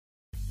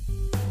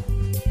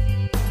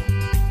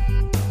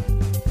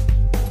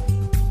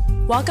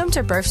Welcome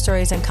to Birth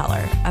Stories in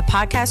Color, a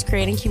podcast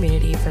creating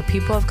community for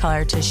people of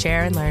color to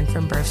share and learn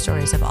from birth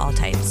stories of all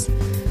types.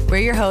 We're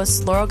your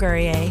hosts, Laurel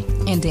Gurrier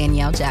and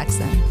Danielle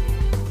Jackson.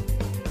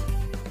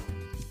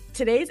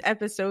 Today's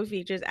episode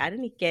features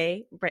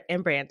Adenike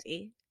and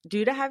Brandy.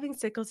 Due to having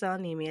sickle cell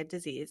anemia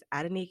disease,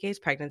 Adenike's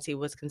pregnancy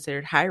was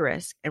considered high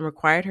risk and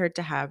required her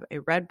to have a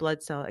red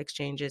blood cell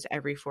exchanges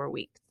every 4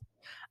 weeks.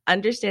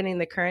 Understanding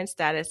the current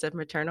status of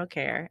maternal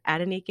care,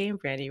 Adenike and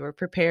Brandy were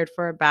prepared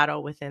for a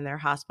battle within their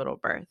hospital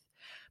birth.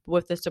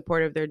 With the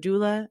support of their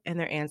doula and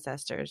their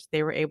ancestors,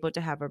 they were able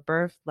to have a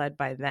birth led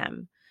by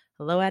them.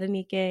 Hello,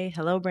 Adenike.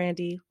 Hello,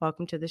 Brandy.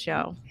 Welcome to the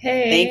show.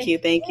 Hey.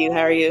 Thank you. How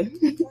are you?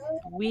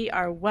 We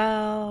are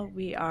well.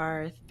 We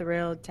are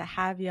thrilled to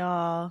have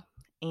y'all.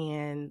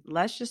 And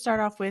let's just start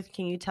off with,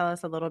 can you tell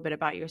us a little bit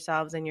about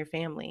yourselves and your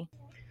family?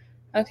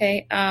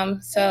 Okay.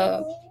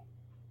 So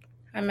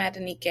I'm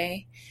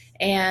Adenike.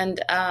 And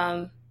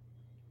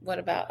what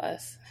about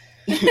us?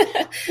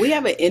 We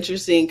have an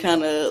interesting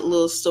kind of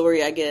little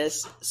story, I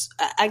guess.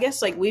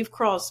 Like we've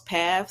crossed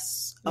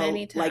paths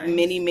many times. Like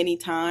many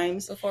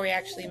times before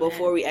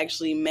we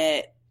actually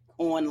met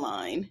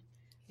online.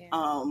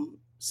 Yeah.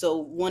 So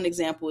one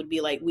example would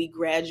be like we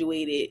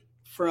graduated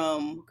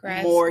from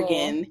Grad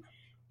Morgan school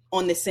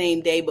on the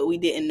same day, but we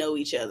didn't know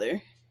each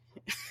other.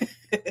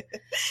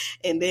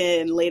 And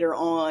then later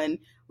on,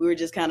 we were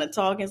just kind of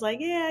talking. It's like,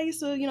 yeah, I used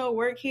to,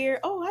 work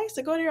here. Oh, I used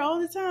to go there all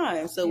the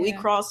time. So we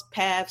crossed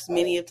paths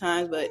many of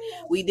times, but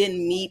we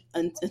didn't meet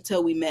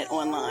until we met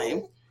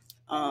online.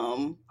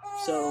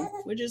 So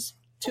we're just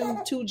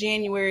two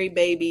January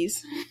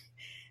babies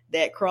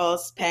that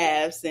crossed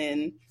paths,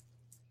 and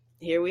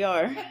here we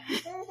are.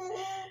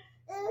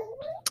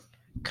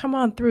 Come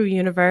on through,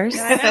 universe.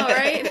 I know,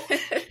 right?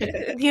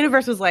 The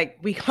universe was like,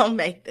 we gonna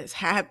make this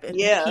happen.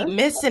 Yeah. We keep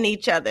missing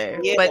each other.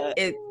 Yeah. But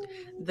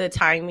the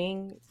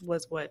timing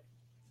was when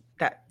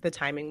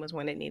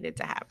it needed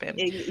to happen.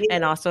 Yeah.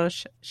 And also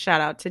shout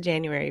out to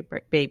January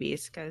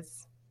babies,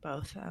 because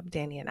both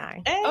Danny and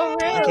I. Hey. Oh,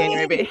 really?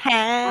 January baby.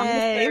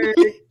 Hey. I'm the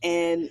 3rd,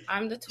 and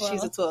I'm the 12th.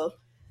 She's the 12th.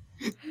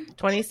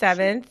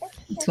 27th.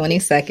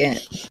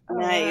 22nd.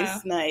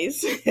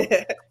 Nice.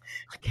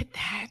 Look at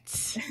that.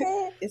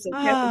 It's a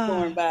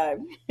Capricorn vibe.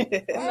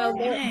 No,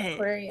 they're Okay.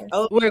 Aquarius.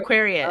 Oh, We're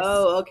Aquarius.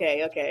 Oh,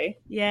 okay.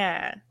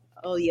 Yeah.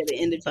 Oh, yeah, the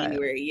end of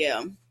January,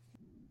 yeah.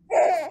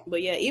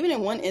 But yeah, even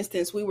in one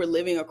instance, we were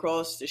living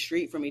across the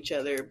street from each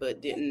other,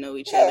 but didn't know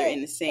each other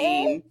in the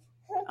same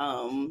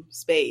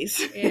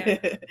space.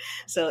 Yeah.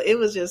 So it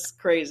was just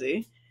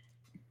crazy.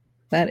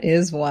 That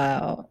is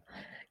wild.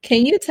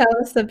 Can you tell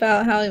us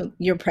about how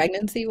your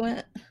pregnancy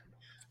went?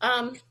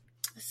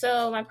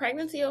 So my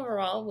pregnancy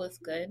overall was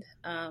good.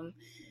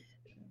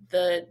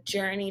 The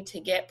journey to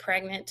get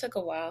pregnant took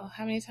a while.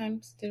 How many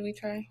times did we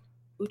try?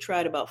 We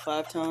tried about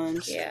 5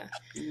 times. Yeah.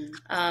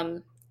 Mm-hmm.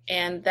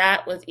 And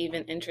that was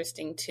even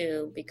interesting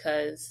too,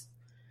 because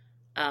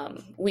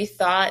we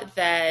thought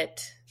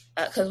that,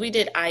 because we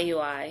did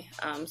IUI,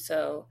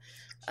 so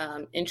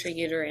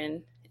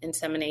intrauterine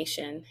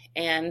insemination,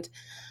 and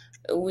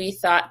we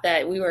thought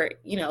that we were,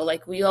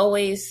 like we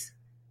always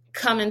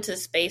come into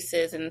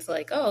spaces and it's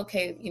like, oh,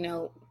 okay,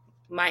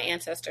 my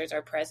ancestors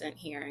are present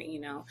here,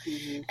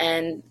 Mm-hmm.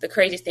 And the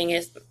crazy thing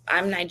is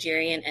I'm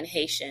Nigerian and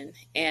Haitian,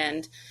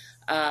 and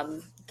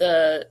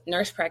the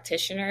nurse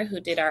practitioner who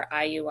did our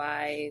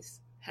IUIs,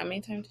 how many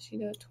times did she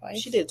do it?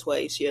 Twice? She did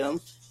twice, yeah.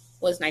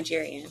 Was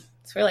Nigerian.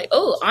 So we're like,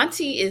 oh,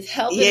 Auntie is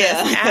helping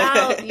us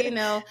out,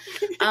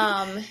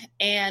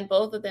 and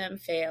both of them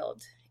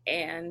failed.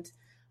 And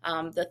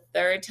the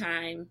third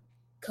time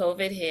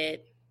COVID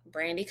hit,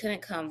 Brandy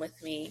couldn't come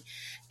with me.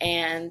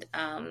 And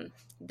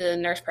the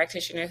nurse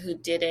practitioner who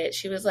did it,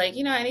 she was like,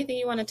 anything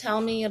you want to tell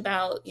me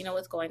about,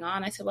 what's going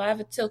on? I said, well, I have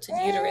a tilted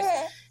uterus.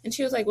 And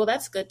she was like, well,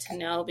 that's good to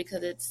know,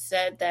 because it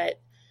said that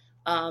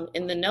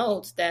in the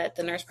notes that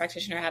the nurse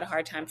practitioner had a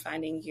hard time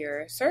finding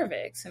your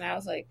cervix. And I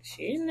was like,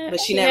 she never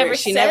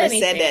said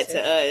that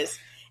to us.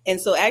 And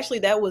so actually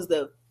that was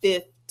the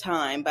 5th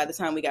time by the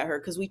time we got her,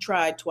 because we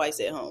tried twice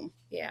at home.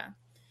 Yeah.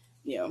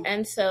 Yeah.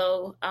 And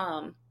so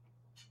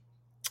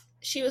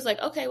she was like,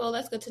 okay, well,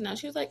 that's good to know.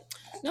 She was like,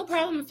 no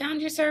problem, I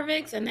found your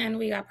cervix. And then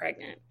we got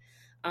pregnant.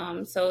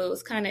 So it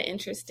was kind of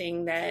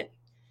interesting that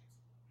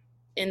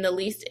in the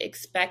least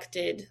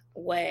expected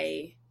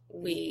way,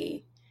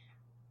 we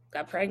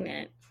got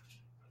pregnant.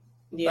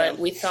 Yeah. But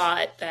we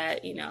thought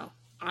that,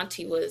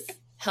 Auntie was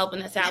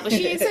helping us out, but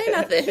she didn't say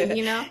nothing,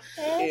 Yeah.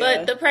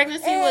 But the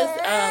pregnancy was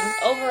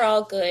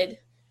overall good.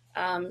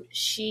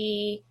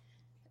 She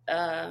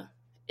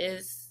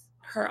is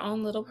her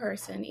own little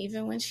person.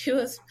 Even when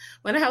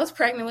I was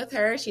pregnant with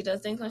her, she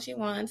does things when she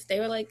wants. They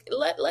were like,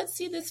 let's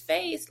see this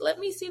face. Let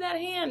me see that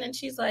hand. And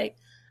she's like,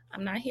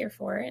 I'm not here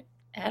for it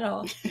at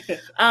all.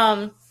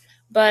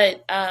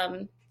 But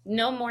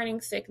no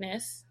morning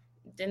sickness.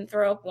 Didn't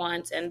throw up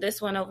once. And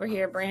this one over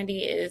here,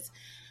 Brandy, is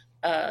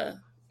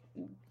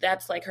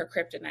that's like her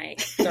kryptonite,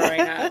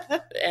 throwing up.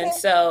 And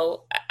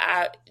so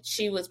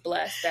she was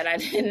blessed that I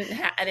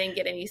didn't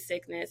get any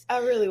sickness. I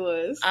really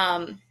was.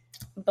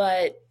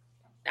 But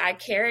I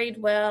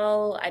carried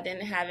well. I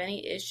didn't have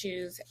any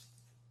issues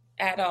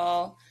at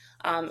all.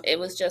 It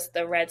was just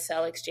the red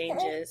cell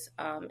exchanges,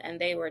 and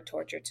they were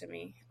torture to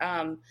me.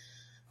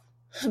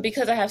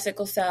 Because I have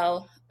sickle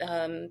cell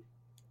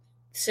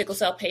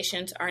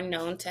patients are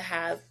known to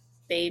have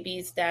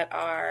babies that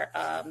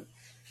are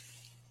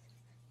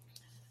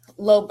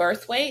low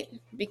birth weight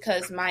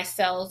because my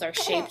cells are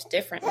shaped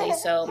differently,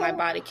 so my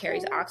body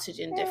carries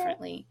oxygen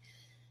differently.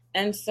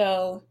 And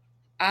so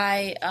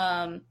I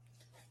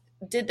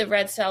did the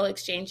red cell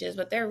exchanges,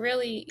 but they're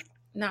really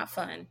not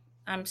fun.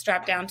 I'm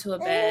strapped down to a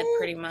bed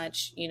pretty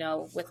much,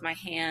 with my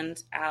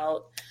hands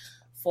out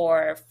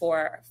for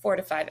 4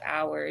 to 5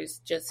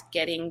 hours, just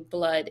getting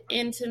blood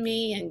into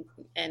me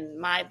and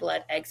my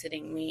blood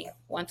exiting me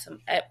once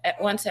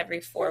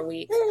every 4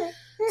 weeks.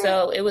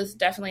 So it was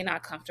definitely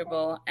not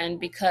comfortable. And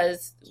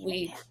because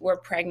we were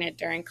pregnant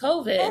during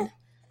COVID,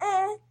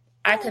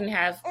 I couldn't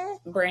have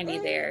Brandy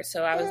there.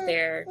 So I was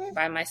there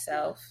by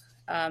myself.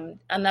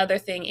 Another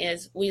thing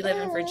is we live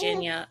in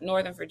Virginia,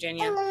 Northern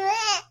Virginia,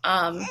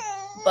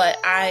 but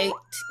I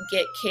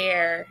get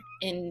care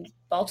in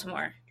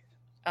Baltimore.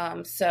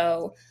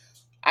 So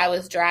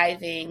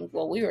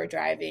we were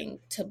driving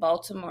to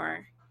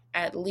Baltimore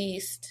at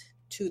least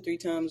 2-3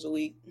 times a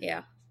week.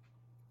 Yeah.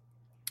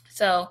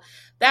 So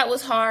that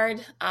was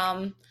hard.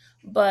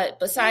 But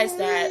besides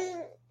that,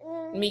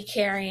 me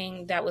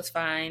carrying, that was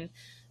fine.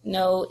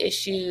 No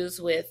issues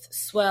with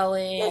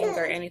swelling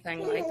or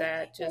anything like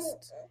that.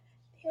 Just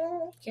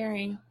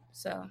carrying.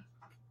 So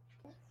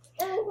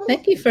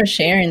thank you for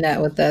sharing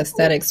that with us,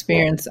 that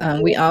experience.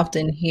 We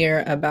often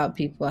hear about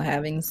people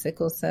having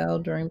sickle cell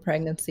during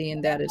pregnancy,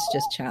 and that is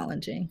just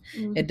challenging.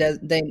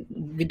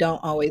 Mm-hmm. We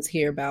don't always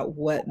hear about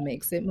what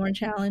makes it more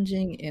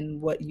challenging and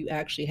what you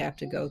actually have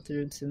to go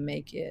through to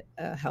make it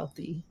a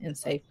healthy and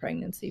safe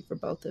pregnancy for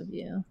both of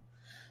you.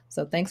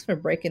 So thanks for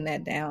breaking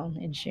that down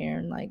and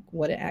sharing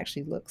what it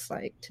actually looks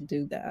like to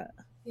do that.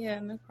 Yeah,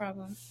 no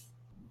problem.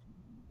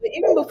 But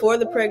even before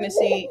the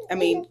pregnancy,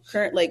 we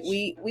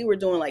were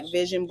doing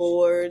vision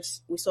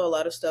boards. We saw a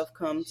lot of stuff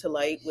come to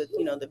light with,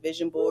 the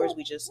vision boards.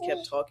 We just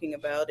kept talking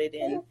about it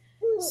and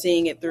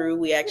seeing it through.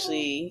 We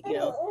actually,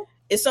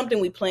 it's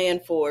something we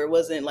planned for. It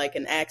wasn't like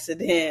an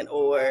accident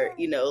or,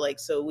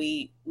 so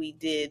we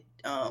did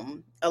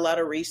a lot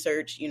of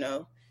research, in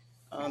the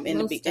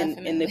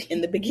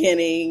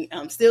beginning.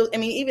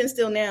 Even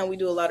still now we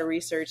do a lot of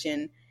research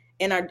and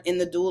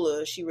the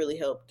doula, she really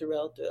helped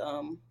throughout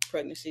the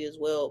pregnancy as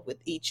well with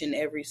each and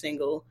every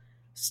single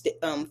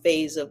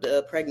phase of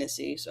the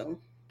pregnancy. So,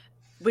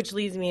 which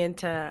leads me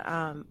into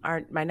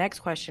my next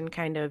question.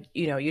 Kind of,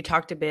 you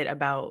talked a bit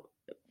about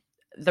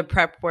the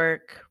prep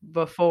work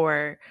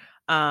before,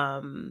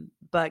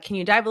 but can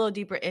you dive a little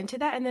deeper into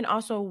that? And then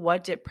also,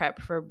 what did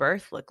prep for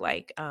birth look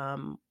like?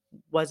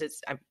 Was it?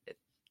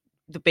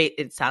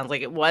 It sounds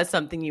like it was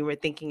something you were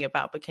thinking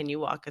about, but can you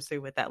walk us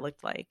through what that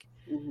looked like?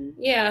 Mm-hmm.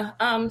 Yeah.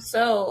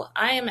 So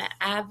I am an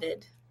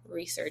avid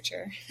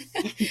researcher.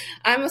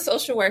 I'm a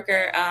social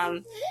worker,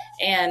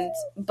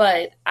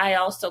 but I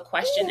also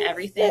question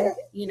everything.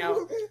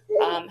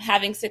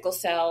 Having sickle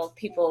cell,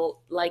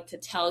 people like to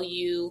tell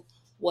you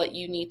what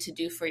you need to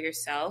do for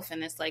yourself,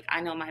 and it's like,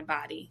 I know my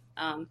body.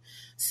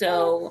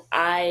 So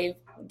I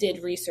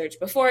did research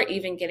before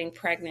even getting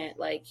pregnant,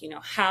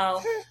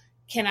 how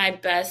can I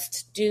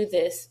best do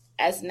this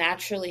as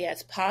naturally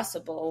as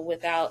possible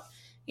without,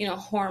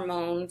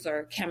 hormones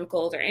or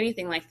chemicals or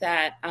anything like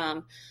that.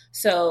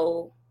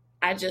 So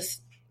I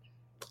just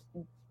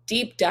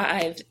deep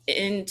dived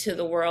into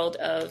the world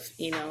of,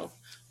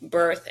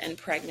 birth and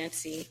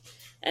pregnancy.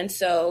 And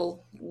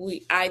so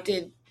I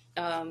did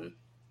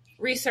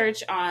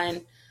research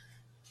on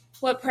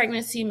what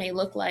pregnancy may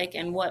look like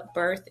and what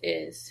birth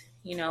is.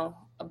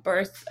 A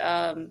birth,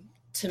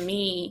 to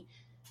me,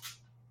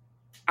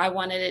 I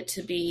wanted it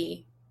to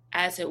be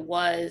as it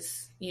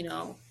was,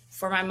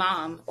 for my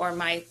mom or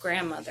my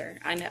grandmother.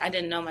 I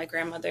didn't know my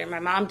grandmother. My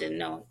mom didn't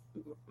know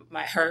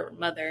her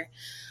mother.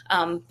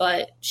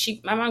 But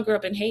my mom grew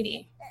up in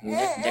Haiti.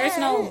 There's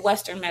no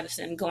Western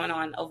medicine going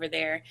on over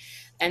there.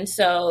 And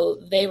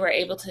so they were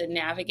able to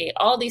navigate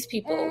all these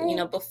people,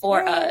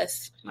 before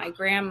us, my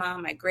grandma,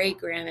 my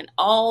great-grand, and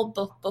all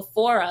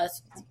before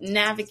us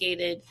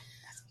navigated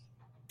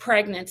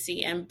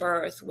pregnancy and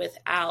birth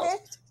without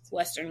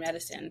Western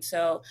medicine.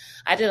 So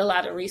I did a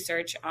lot of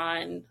research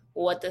on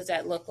what does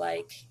that look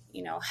like,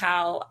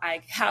 how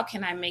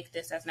can I make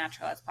this as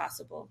natural as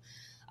possible,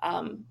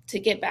 to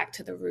get back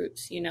to the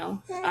roots,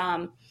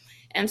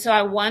 and so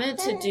I wanted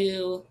to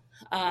do,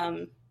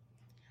 I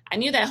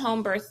knew that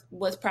home birth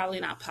was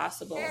probably not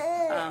possible,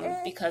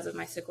 because of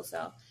my sickle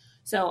cell.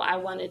 So I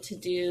wanted to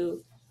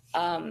do,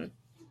 a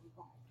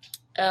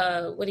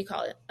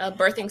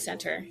birthing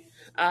center.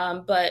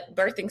 But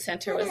birthing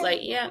center was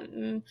like,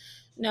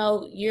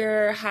 no,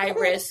 you're high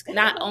risk,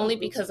 not only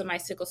because of my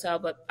sickle cell,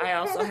 but I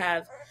also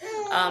have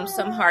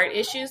some heart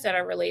issues that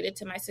are related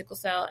to my sickle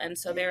cell. And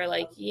so they were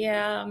like,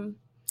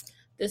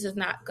 this is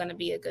not going to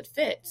be a good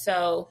fit.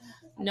 So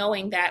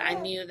knowing that, I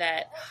knew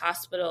that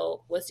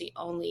hospital was the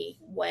only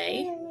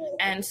way.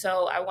 And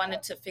so I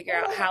wanted to figure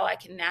out how I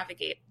can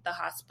navigate the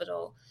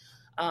hospital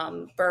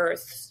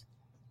births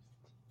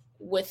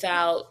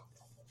without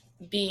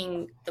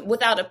appeasing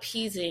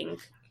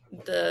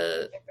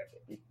the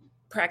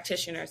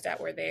practitioners that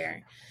were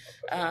there.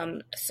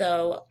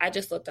 So I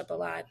just looked up a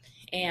lot.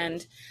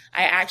 And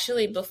I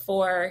actually,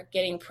 before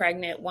getting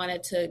pregnant,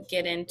 wanted to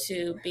get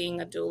into being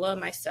a doula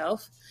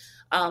myself.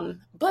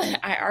 But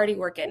I already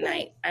work at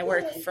night. I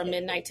work from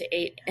midnight to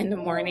 8 in the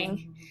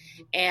morning.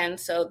 And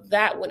so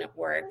that wouldn't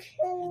work.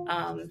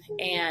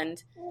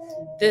 And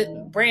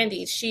the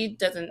Brandy, she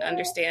doesn't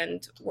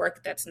understand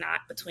work that's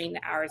not between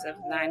the hours of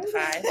 9 to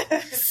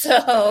 5.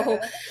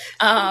 So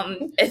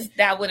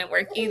that wouldn't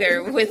work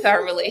either with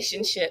our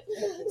relationship.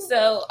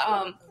 So,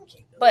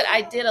 but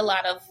I did a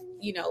lot of,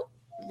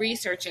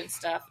 research and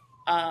stuff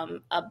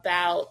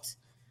about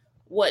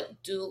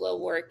what doula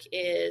work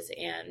is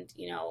and,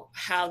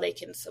 how they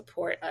can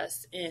support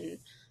us in,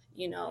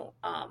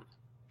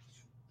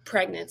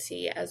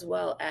 pregnancy as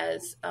well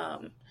as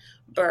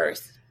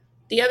birth.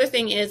 The other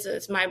thing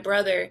is my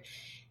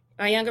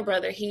younger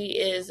brother, he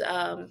is,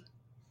 how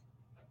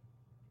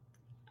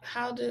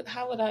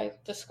would I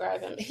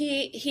describe him?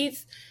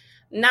 He's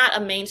not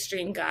a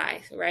mainstream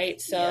guy, right?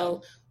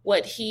 So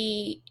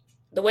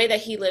the way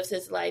that he lives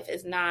his life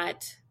is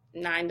not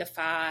 9 to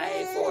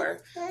 5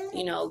 or,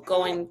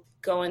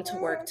 going to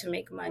work to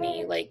make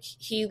money. Like,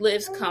 he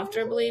lives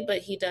comfortably, but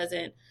he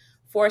doesn't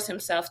force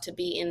himself to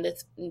be in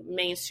this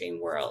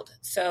mainstream world.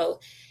 So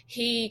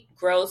he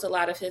grows a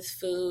lot of his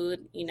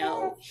food.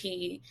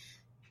 He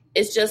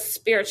is just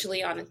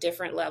spiritually on a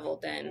different level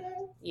than,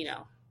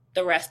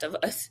 the rest of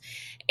us.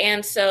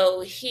 And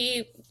so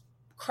he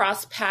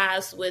crossed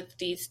paths with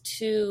these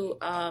two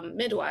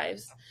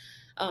midwives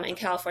in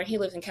California. He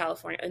lives in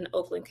California, in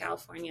Oakland,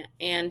 California.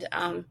 And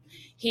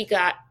he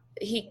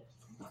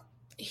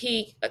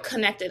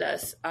connected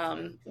us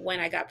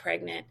when I got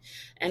pregnant.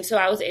 And so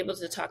I was able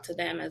to talk to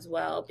them as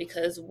well,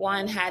 because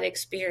one had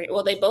experience,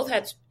 they both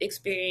had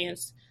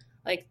experience,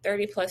 like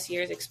 30 plus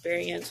years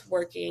experience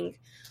working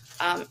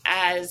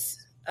as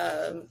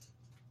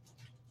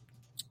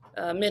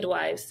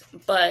midwives,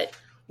 but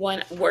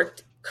one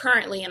worked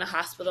currently in a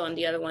hospital and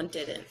the other one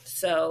didn't.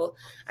 So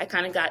I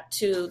kind of got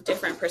two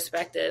different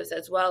perspectives,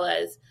 as well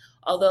as,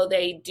 although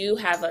they do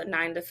have a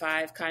 9 to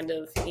 5 kind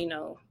of,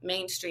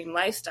 mainstream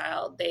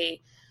lifestyle,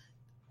 they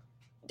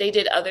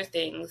did other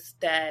things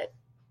that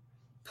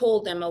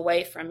pulled them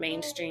away from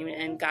mainstream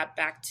and got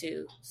back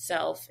to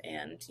self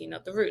and,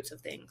 the roots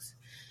of things.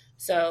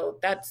 So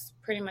that's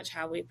pretty much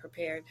how we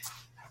prepared.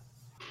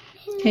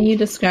 Can you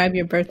describe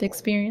your birth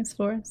experience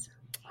for us?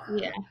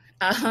 Yeah.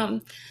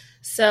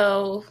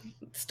 So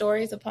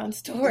stories upon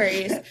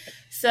stories.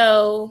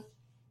 So,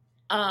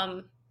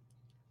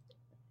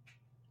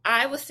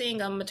 I was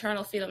seeing a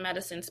maternal fetal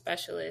medicine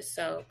specialist,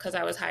 because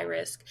I was high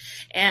risk.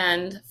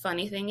 And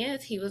funny thing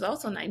is, he was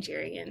also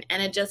Nigerian,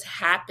 and it just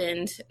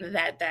happened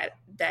that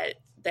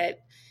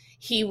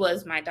he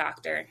was my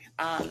doctor.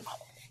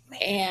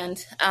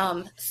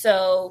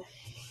 So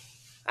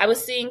I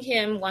was seeing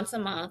him once a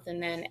month,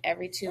 and then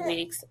every 2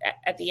 weeks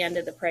at the end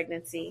of the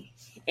pregnancy.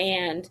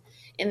 And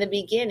in the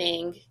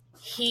beginning,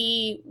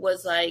 he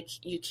was like,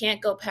 you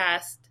can't go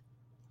past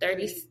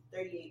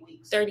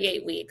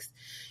 38 weeks.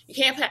 You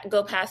can't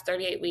go past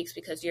 38 weeks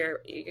because you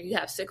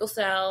have sickle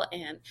cell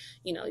and,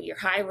 you're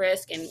high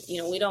risk, and,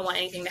 we don't want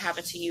anything to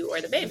happen to you or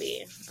the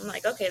baby. I'm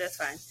like, okay, that's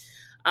fine.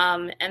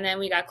 And then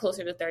we got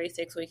closer to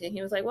 36 weeks, and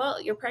he was like,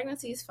 well, your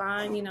pregnancy is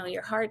fine.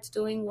 Your heart's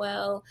doing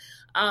well.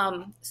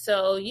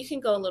 So you can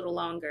go a little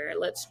longer.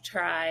 Let's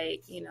try,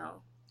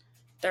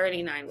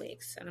 39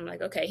 weeks. And I'm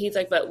like, okay. He's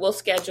like, but we'll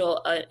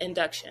schedule an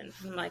induction.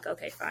 I'm like,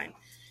 okay, fine.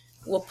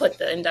 We'll put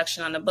the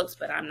induction on the books,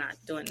 but I'm not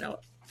doing no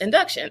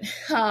induction.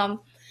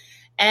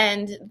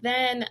 And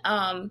then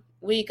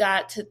we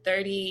got to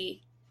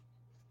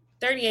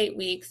 38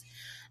 weeks.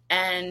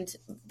 And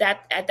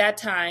that at that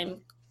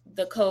time,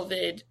 the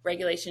COVID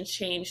regulations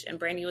changed, and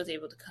Brandy was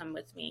able to come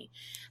with me.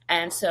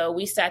 And so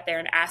we sat there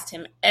and asked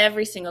him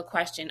every single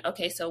question.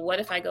 Okay, so what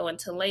if I go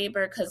into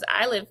labor? Because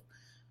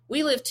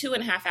we live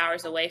 2.5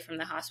 hours away from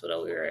the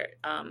hospital we were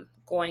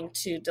going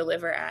to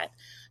deliver at.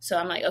 So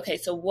I'm like, okay,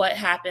 so what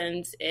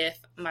happens if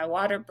my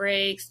water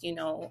breaks?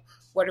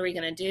 What are we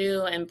going to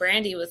do? And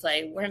Brandy was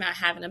like, we're not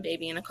having a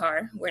baby in a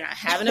car. We're not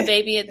having a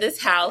baby at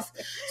this house.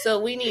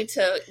 So we need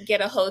to get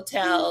a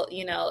hotel,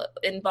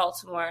 in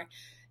Baltimore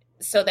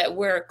so that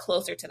we're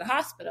closer to the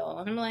hospital.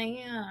 And I'm like,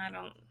 yeah,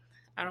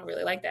 I don't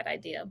really like that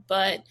idea,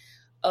 but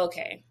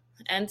okay.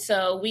 And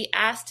so we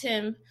asked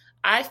him,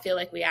 I feel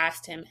like we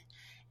asked him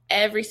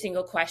every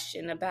single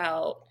question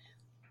about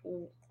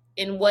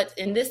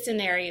in this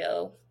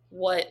scenario,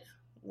 what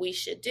we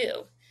should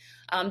do.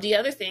 The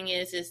other thing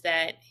is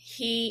that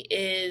he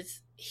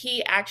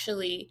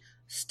actually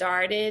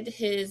started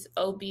his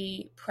OB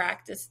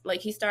practice.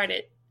 Like, he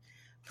started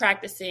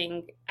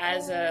practicing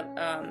as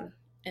an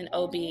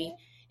OB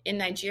in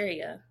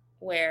Nigeria,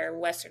 where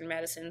Western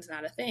medicine is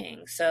not a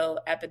thing. So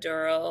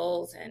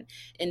epidurals and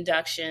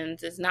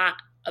inductions is not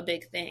a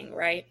big thing,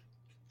 right?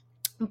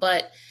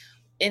 But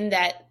in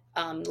that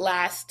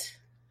last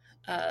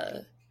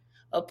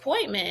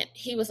appointment,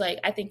 he was like,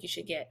 I think you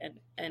should get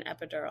an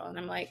epidural. And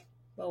I'm like,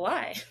 well,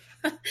 why?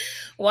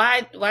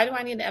 why do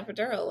I need an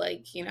epidural?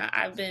 Like, you know,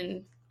 I've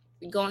been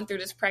going through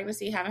this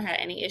pregnancy, haven't had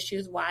any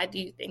issues. Why do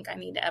you think I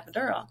need an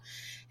epidural?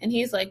 And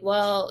he's like,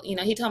 well, you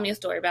know, he told me a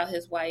story about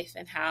his wife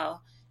and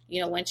how,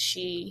 you know, when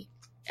she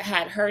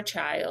had her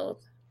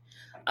child,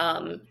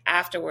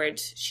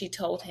 afterwards, she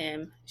told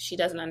him she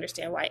doesn't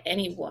understand why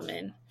any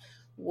woman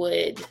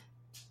would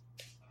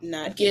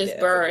not give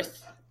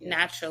birth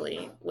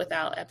naturally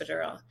without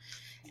epidural.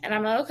 And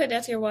I'm like, okay,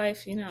 that's your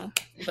wife, you know,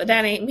 but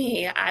that ain't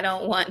me. I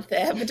don't want the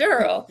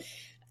epidural.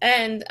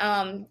 And,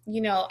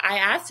 you know, I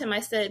asked him, I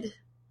said,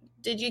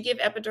 did you give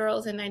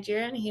epidurals in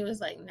Nigeria? And he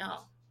was like, no.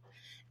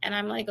 And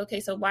I'm like, okay,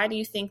 so why do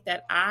you think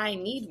that I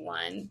need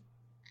one?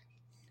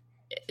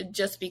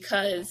 Just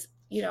because,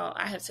 you know,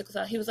 I have sickle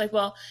cell. He was like,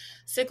 well,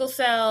 sickle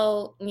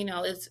cell, you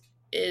know,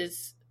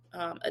 is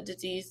a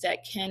disease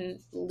that can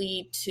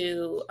lead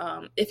to,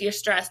 if you're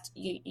stressed,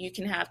 you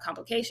can have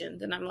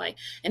complications. And I'm like,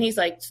 and he's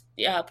like,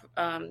 yeah,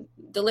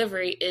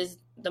 delivery is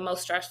the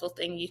most stressful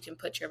thing you can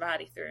put your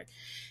body through.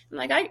 I'm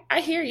like, I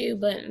hear you,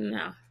 but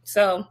no.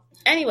 So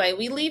anyway,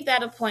 we leave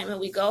that appointment,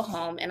 we go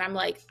home, and I'm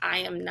like, I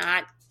am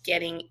not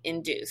getting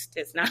induced.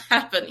 It's not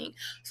happening.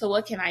 So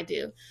what can I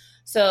do?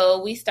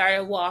 So we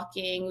started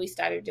walking. We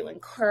started doing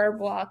curb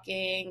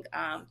walking.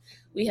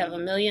 We have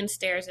 1 million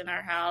stairs in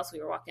our house. We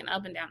were walking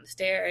up and down the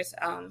stairs.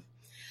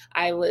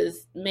 I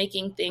was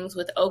making things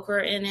with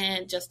okra in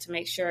it just to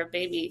make sure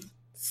baby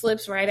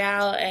slips right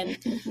out. And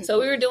so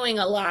we were doing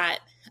a lot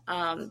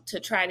to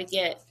try to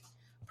get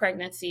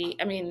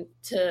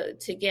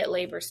to get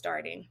labor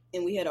starting.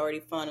 And we had already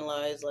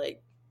finalized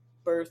like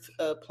birth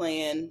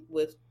plan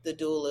with the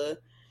doula,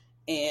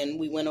 and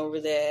we went over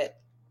that.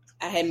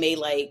 I had made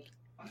like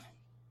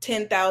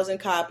 10,000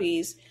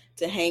 copies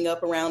to hang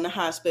up around the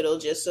hospital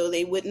just so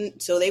they would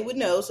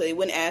know, so they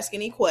wouldn't ask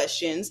any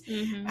questions.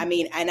 Mm-hmm. I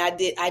mean, and I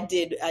did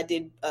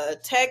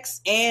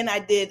text, and I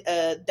did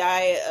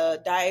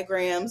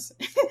diagrams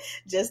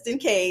just in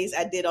case.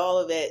 I did all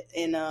of it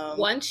in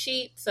one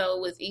sheet, so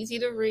it was easy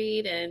to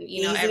read and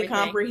easy to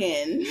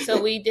comprehend.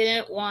 So we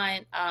didn't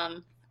want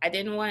I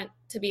didn't want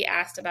to be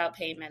asked about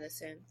pain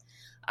medicine.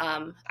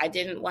 I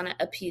didn't want an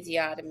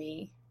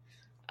episiotomy.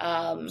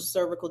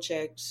 Cervical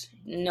checks.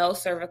 No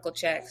cervical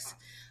checks.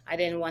 I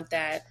didn't want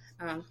that.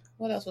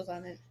 What else was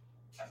on it?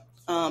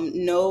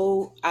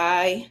 No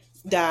eye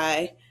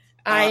dye.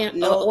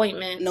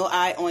 Ointment. No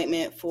eye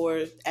ointment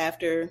for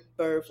after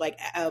birth, like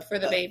for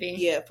the baby.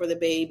 Yeah, for the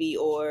baby,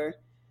 or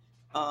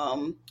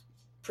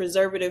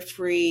preservative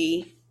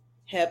free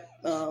Hep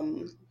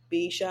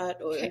B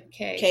shot or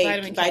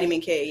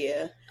vitamin K.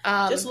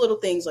 Yeah. Just little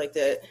things like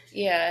that.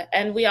 Yeah,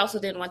 and we also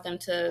didn't want them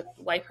to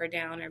wipe her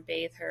down or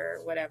bathe her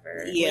or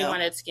whatever. Yeah. We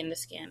wanted skin to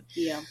skin.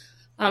 Yeah.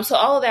 So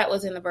all of that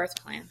was in the birth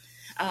plan.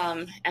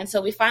 And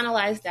so we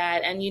finalized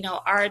that. And, you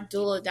know, our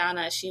doula,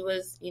 Donna, she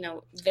was, you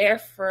know, there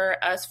for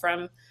us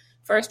from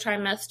first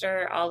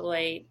trimester all the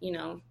way, you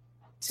know,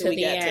 to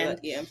the end.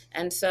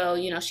 And so,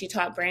 you know, she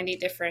taught Brandy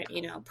different,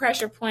 you know,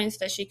 pressure points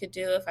that she could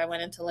do if I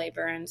went into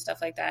labor and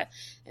stuff like that.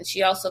 And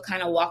she also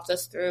kind of walked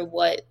us through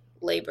what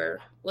labor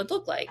would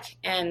look like.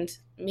 And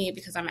me,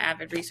 because I'm an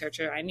avid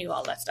researcher, I knew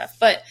all that stuff.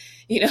 But,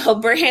 you know,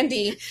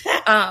 Brandy,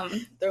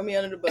 throw me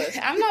under the bus.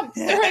 I'm not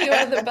throwing you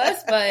under the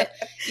bus, but,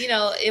 you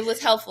know, it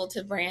was helpful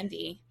to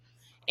Brandy.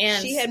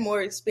 And she had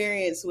more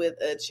experience with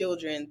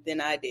children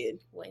than I did.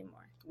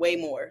 Way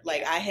more.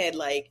 Like, I had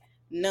like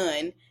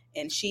none,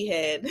 and she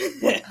had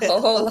a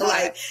whole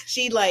lot.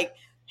 She like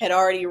had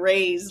already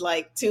raised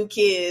like 2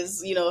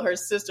 kids, you know, her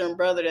sister and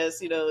brother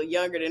that's, you know,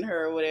 younger than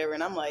her or whatever.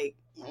 And I'm like,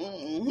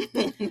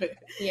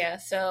 yeah.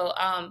 So,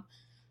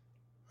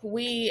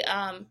 we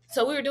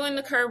were doing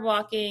the curb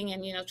walking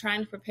and, you know,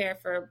 trying to prepare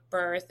for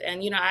birth.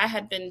 And, you know, I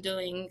had been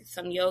doing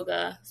some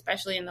yoga,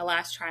 especially in the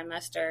last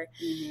trimester.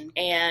 Mm-hmm.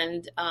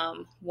 And,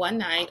 one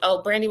night,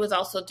 Brandy was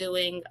also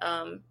doing,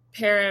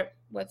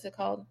 what's it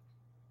called?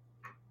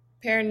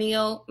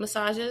 Perineal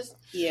massages.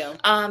 Yeah.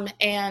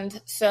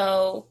 And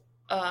so,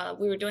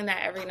 we were doing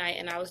that every night,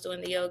 and I was doing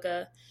the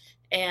yoga.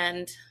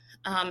 And,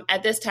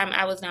 at this time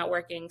I was not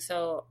working.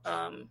 So,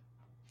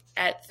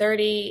 at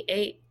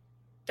 38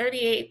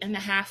 and a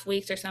half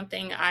weeks or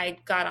something, I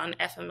got on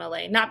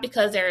FMLA, not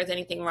because there was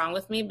anything wrong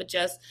with me, but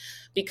just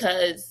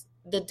because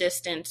the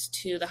distance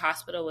to the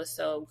hospital was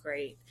so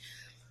great.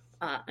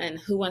 And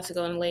who wants to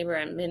go in labor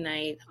at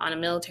midnight on a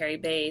military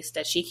base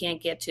that she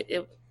can't get to?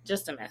 It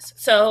just a mess.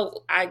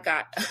 So I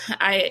got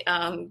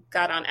on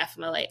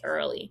FMLA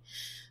early.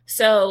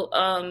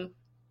 So,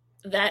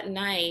 that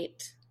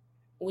night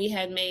we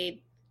had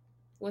made,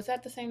 was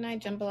that the same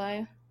night,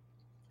 jambalaya?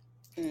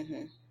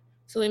 Mm-hmm.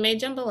 So we made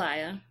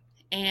jambalaya,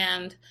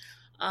 and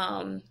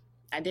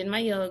I did my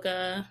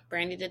yoga.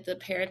 Brandy did the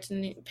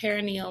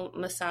perineal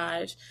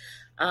massage,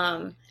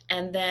 and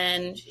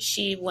then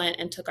she went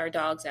and took our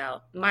dogs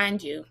out.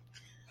 Mind you,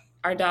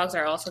 our dogs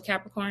are also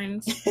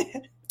Capricorns.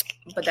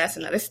 but that's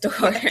another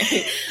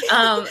story.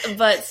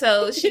 But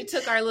so she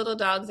took our little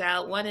dogs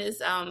out. One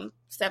is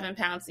 7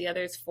 pounds, the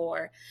other is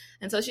 4.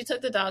 And so she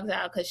took the dogs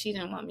out because she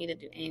didn't want me to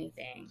do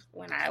anything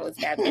when I was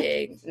that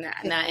big.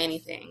 Not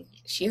anything.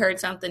 She heard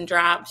something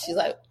drop. She's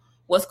like,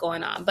 what's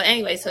going on? But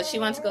anyway, so she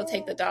went to go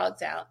take the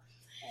dogs out.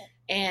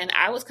 And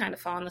I was kind of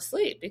falling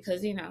asleep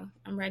because, you know,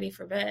 I'm ready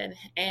for bed.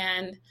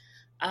 And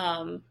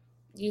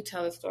you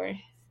tell the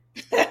story.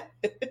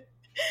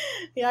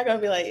 Y'all gonna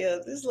be like, yeah,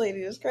 this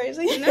lady is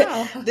crazy.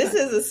 No.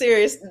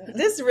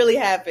 This really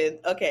happened.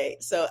 Okay,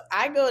 so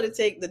I go to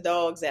take the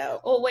dogs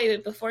out. Oh,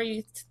 wait, before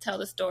you tell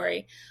the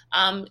story,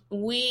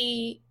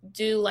 we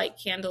do like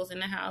candles in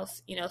the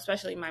house, you know,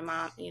 especially my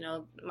mom, you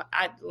know,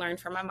 I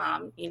learned from my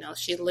mom, you know,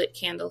 she lit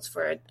candles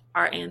for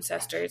our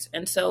ancestors.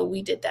 And so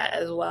we did that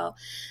as well.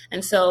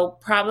 And so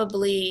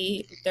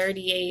probably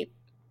 38,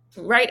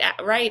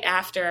 right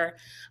after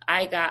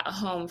I got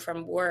home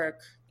from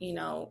work, you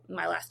know,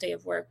 my last day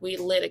of work, we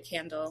lit a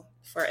candle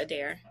for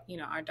Adair, you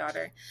know, our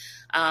daughter,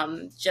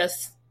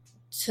 just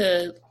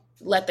to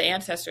let the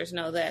ancestors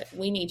know that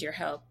we need your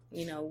help.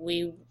 You know,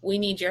 we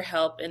need your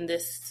help in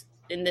this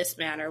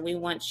manner. We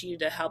want you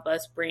to help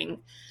us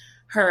bring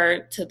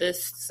her to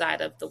this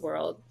side of the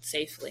world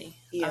safely.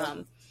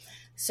 Yeah.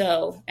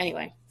 So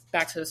anyway,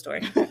 back to the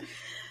story.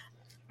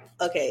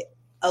 Okay.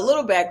 A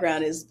little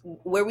background is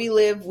where we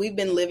live. We've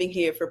been living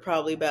here for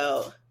probably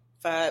about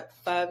 5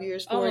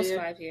 years, 4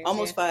 years.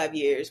 Almost 5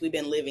 years we've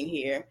been living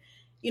here.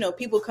 You know,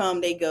 people come,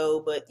 they go,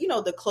 but you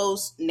know, the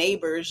close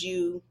neighbors,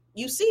 you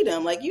see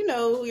them, like, you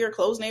know who your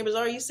close neighbors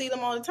are. You see them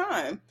all the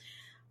time.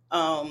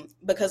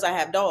 Because I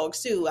have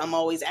dogs too. I'm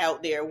always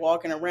out there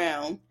walking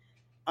around.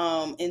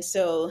 And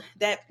so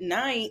that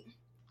night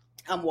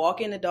I'm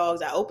walking the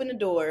dogs. I open the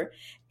door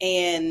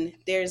and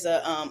there's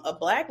a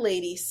black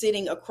lady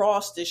sitting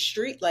across the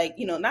street, like,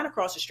 you know, not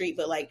across the street,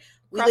 but like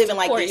we live in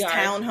like this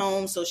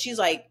townhome. So she's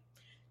like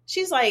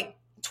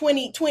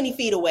 20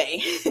 feet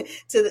away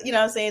to the, you know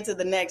what I'm saying, to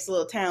the next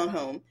little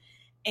townhome.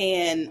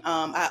 And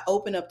I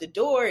open up the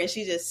door and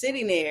she's just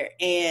sitting there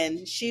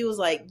and she was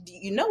like,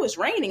 you know, it's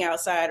raining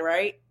outside,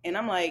 right? And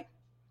I'm like,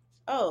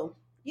 oh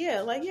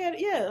yeah, like,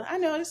 yeah, I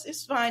know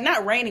it's fine.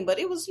 Not raining, but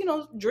it was, you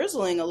know,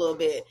 drizzling a little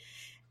bit.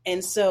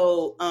 And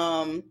so,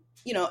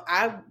 you know,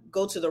 I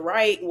go to the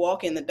right,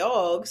 walking the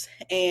dogs,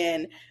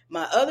 and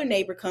my other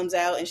neighbor comes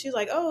out and she's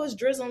like, oh, it's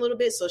drizzling a little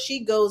bit. So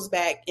she goes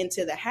back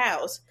into the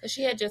house. Because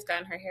she had just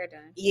gotten her hair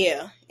done.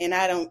 Yeah. And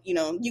I don't, you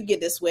know, you get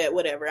this wet,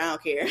 whatever, I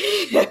don't care.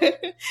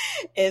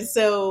 And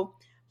so,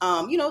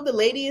 you know, the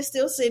lady is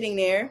still sitting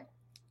there.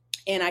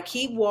 And I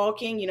keep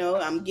walking, you know,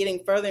 I'm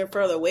getting further and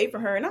further away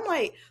from her. And I'm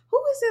like,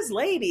 who is this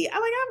lady? I've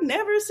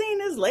never seen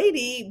this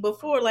lady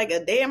before, like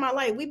a day in my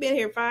life. We've been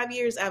here 5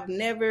 years. I've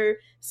never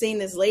seen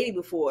this lady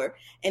before.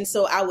 And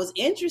so I was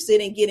interested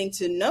in getting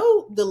to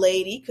know the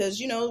lady because,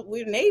 you know,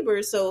 we're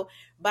neighbors. So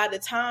by the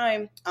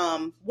time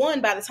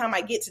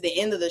I get to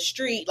the end of the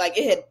street, like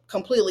it had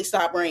completely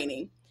stopped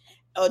raining,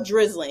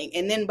 drizzling.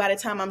 And then by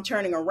the time I'm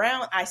turning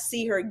around, I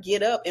see her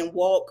get up and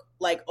walk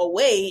like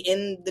away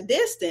in the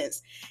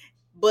distance.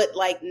 But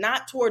like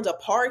not towards a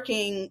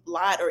parking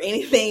lot or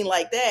anything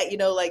like that, you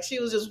know, like she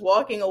was just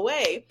walking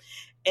away.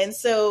 And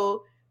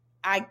so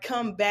I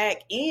come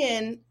back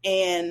in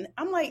and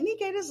I'm like,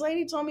 Nikkei, this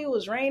lady told me it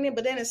was raining,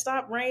 but then it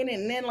stopped raining.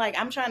 And then like,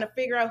 I'm trying to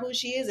figure out who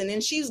she is. And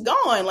then she's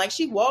gone, like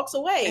she walks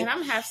away. And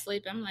I'm half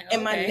asleep. I'm like, okay.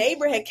 And my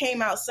neighbor had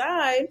came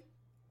outside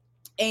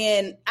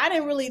and I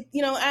didn't really,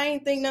 you know, I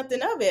didn't think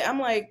nothing of it. I'm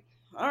like,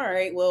 all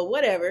right, well,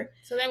 whatever.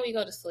 So then we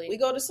go to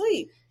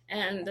sleep.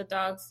 And the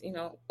dogs, you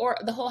know, or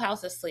the whole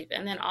house is asleep.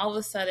 And then all of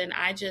a sudden,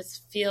 I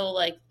just feel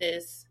like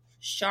this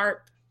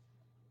sharp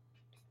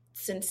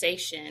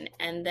sensation.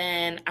 And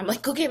then I'm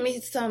like, go get me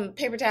some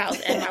paper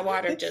towels. And my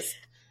water just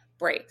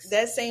breaks.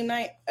 That same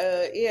night,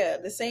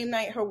 the same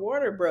night her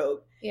water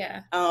broke.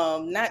 Yeah.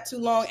 Not too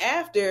long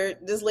after,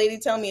 this lady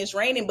tell me it's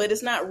raining, but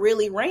it's not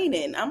really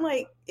raining. I'm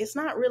like, it's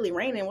not really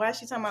raining. Why is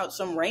she talking about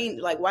some rain?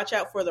 Like, watch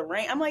out for the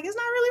rain. I'm like, it's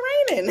not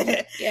really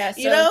raining. Yeah.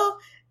 So, you know?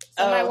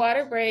 So my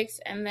water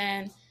breaks and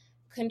then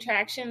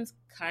contractions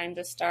kind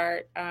of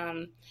start,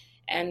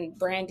 and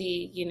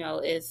Brandy, you know,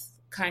 is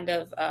kind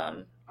of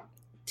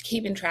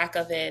keeping track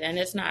of it, and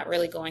it's not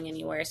really going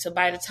anywhere. So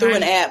by the time through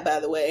an app, by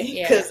the way,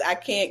 because I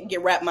can't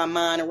wrap my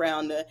mind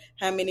around the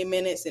how many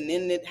minutes and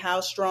then how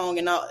strong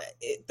and all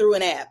through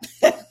an app.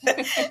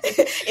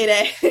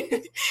 And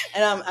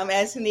I'm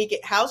asking Nika,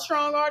 how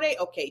strong are they?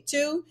 Okay,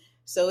 2.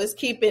 So it's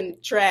keeping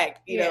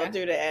track, you know,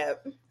 through the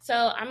app. So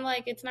I'm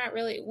like, it's not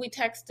really, we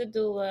text the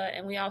doula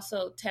and we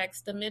also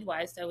text the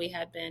midwives that we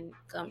had been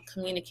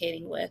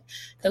communicating with,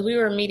 because we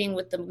were meeting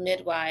with the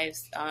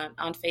midwives on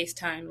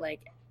FaceTime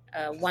like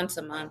once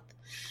a month.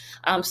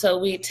 So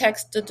we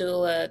text the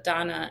doula,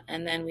 Donna,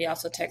 and then we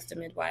also text the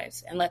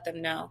midwives and let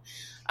them know.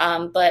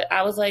 But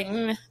I was like,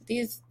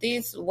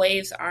 these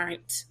waves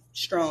aren't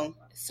strong.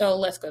 So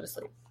let's go to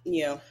sleep.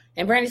 Yeah.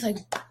 And Brandy's like,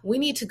 we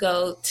need to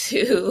go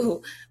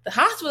to the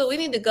hospital. We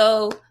need to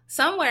go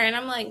somewhere. And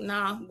I'm like,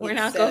 nah, we're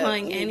not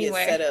going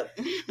anywhere. Set up.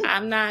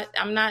 I'm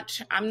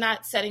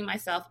not setting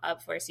myself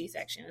up for a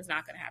C-section. It's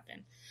not going to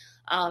happen.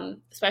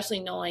 especially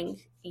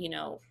knowing,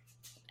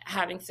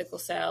 having sickle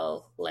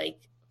cell, like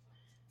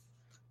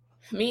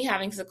me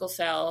having sickle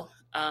cell,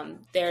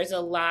 there's a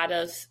lot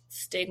of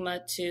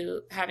stigma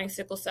to having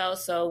sickle cell.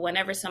 So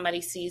whenever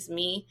somebody sees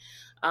me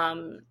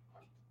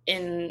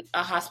in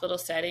a hospital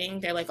setting,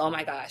 they're like, oh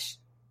my gosh,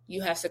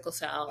 you have sickle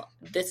cell.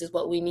 This is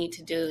what we need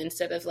to do,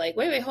 instead of like,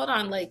 wait, hold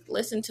on, like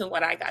listen to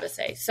what I got to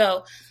say.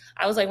 So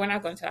I was like, we're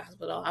not going to the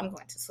hospital. I'm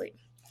going to sleep.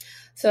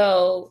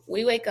 So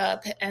we wake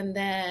up, and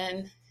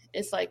then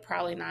it's like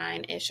probably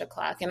 9-ish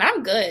o'clock, and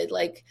I'm good.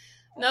 Like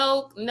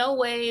no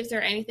waves or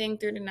anything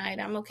through the night.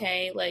 I'm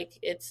okay. Like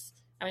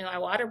my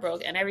water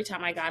broke, and every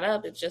time I got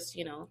up, it just,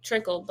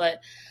 trickled.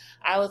 But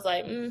I was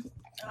like,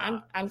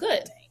 I'm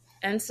good.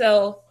 And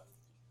so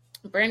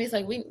Brandy's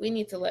like, we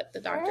need to let the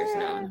doctors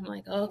know. And I'm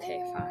like,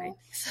 okay, fine.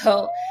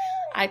 So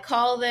I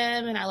call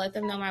them and I let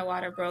them know my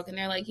water broke, and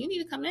they're like, you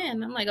need to come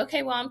in. I'm like,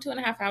 okay, well, I'm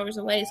 2.5 hours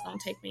away. It's going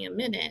to take me a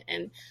minute.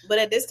 But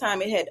at this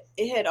time it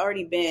had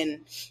already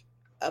been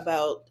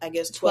about, I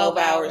guess, 12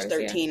 hours,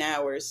 13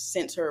 hours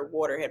since her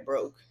water had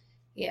broke.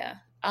 Yeah.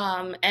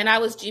 And I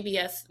was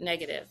GBS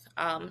negative.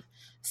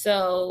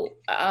 So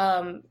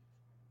I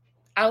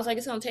was like,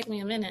 it's going to take me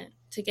a minute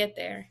to get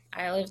there.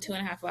 I live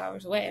 2.5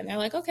 hours away. And they're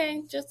like,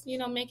 okay, just,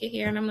 make it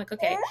here. And I'm like,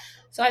 okay.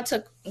 So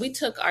we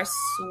took our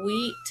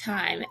sweet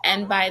time.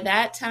 And by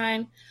that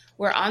time,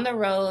 we're on the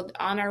road,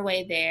 on our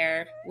way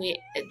there. We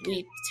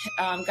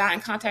got in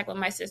contact with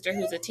my sister,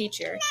 who's a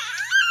teacher,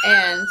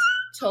 and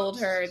told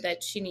her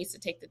that she needs to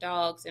take the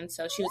dogs. And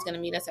so she was going to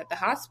meet us at the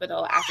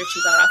hospital after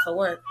she got off of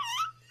work.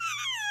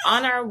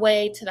 On our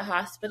way to the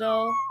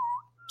hospital,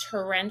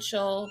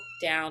 torrential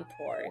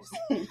downpours.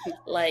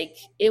 Like,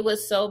 it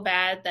was so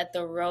bad that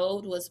the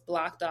road was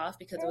blocked off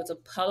because it was a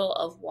puddle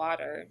of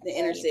water.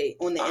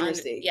 On the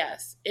interstate.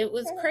 Yes. It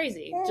was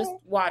crazy. Just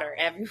water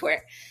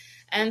everywhere.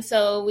 And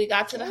so we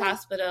got to the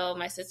hospital.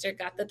 My sister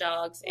got the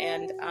dogs,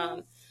 and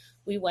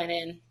we went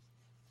in,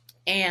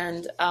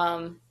 and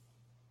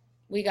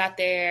we got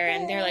there,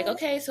 and they're like,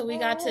 okay, so we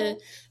got to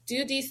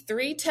do these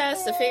 3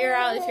 tests to figure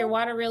out if your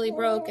water really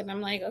broke. And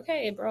I'm like,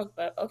 okay, it broke,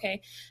 but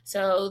okay.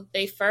 So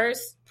they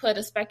first put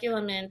a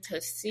speculum in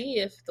to see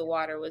if the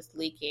water was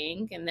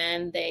leaking, and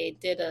then they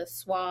did a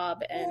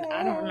swab, and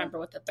I don't remember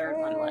what the third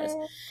one was.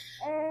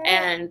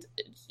 And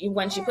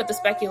when she put the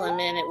speculum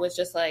in, it was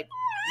just like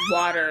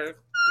water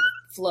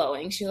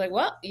flowing. She was like,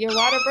 well, your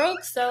water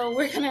broke, so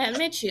we're going to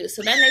admit you.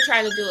 So then they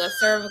tried to do a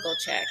cervical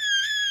check,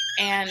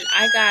 and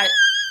I got...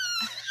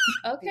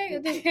 Okay,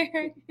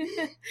 there.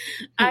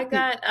 I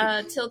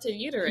got tilted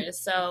uterus,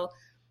 so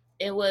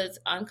it was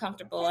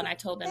uncomfortable, and I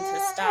told them to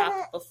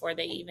stop before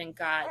they even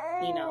got,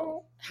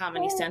 how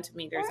many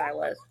centimeters I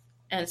was.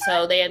 And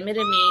so they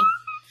admitted me,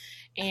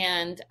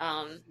 and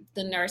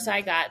the nurse I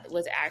got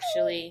was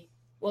actually,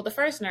 well, the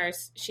first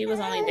nurse, she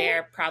was only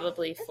there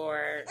probably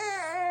for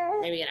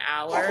maybe an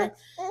hour,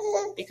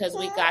 because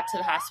we got to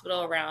the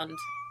hospital around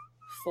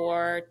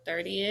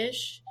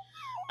 4:30-ish.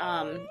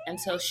 And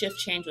so shift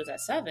change was at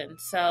 7.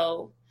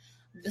 So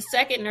the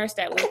second nurse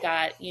that we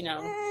got,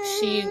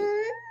 she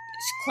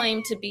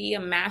claimed to be a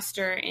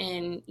master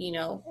in,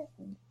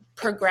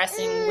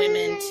 progressing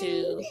women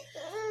to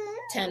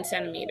 10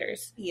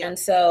 centimeters. Yeah. And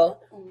so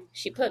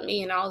she put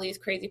me in all these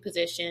crazy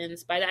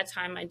positions. By that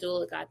time, my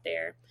doula got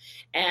there,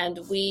 and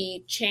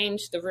we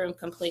changed the room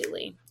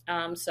completely.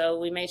 So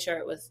we made sure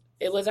it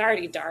was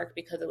already dark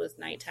because it was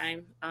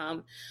nighttime.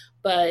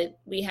 But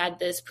we had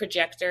this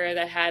projector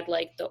that had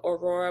like the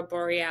Aurora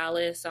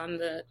Borealis on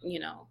the,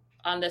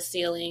 on the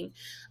ceiling.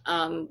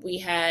 We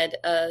had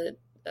a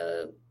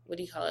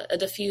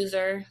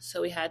diffuser.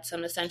 So we had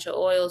some essential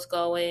oils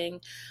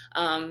going.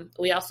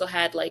 We also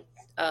had like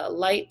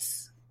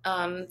lights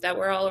that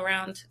were all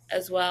around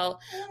as well.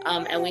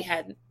 And we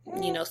had,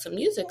 some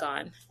music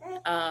on,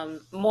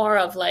 more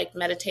of like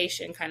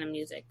meditation kind of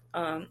music.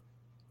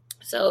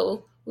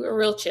 So we were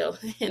real chill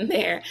in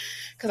there,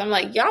 because I'm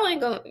like, y'all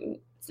ain't gonna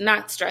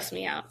not stress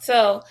me out.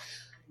 So,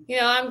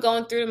 I'm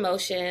going through the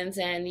motions,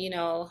 and,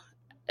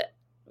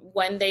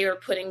 when they were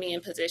putting me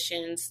in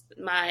positions,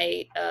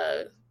 my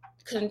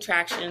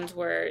contractions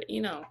were,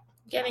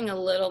 getting a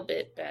little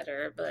bit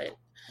better, but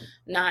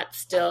not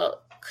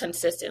still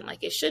consistent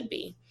like it should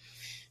be.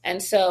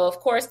 And so, of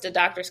course, the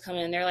doctors come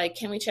in, they're like,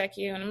 can we check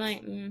you? And I'm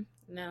like,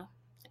 no.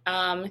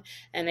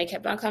 And they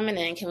kept on coming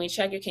in. Can we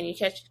check you? Can we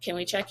check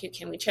you?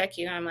 Can we check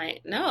you? And I'm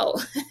like, no.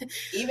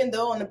 Even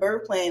though on the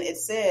birth plan it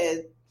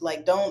said,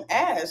 like, don't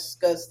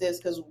ask us this,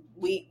 because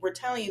we're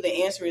telling you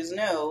the answer is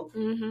no.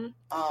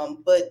 Mm-hmm.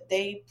 But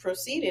they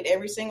proceeded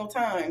every single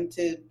time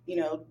to,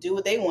 do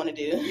what they want to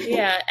do.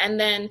 Yeah. And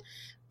then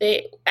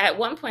at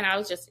one point I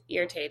was just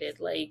irritated,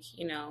 like,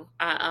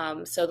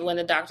 so when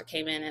the doctor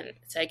came in and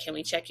said, can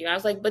we check you? I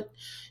was like, but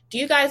do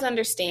you guys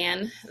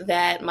understand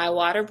that my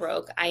water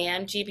broke? I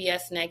am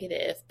GBS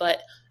negative,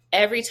 but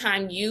every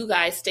time you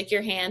guys stick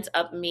your hands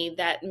up me,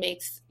 that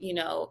makes,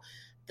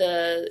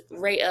 the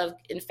rate of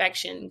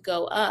infection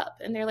go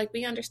up. And they're like,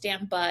 we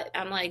understand, but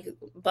I'm like,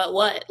 but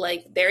what?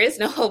 Like, there is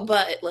no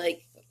but,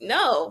 like,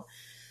 no.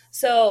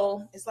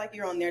 So it's like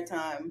you're on their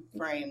time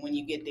frame when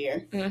you get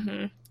there.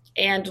 Mm-hmm.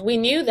 And we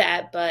knew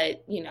that,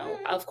 but, you know,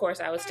 of course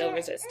I was still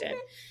resistant.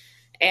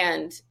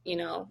 And, you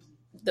know,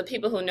 the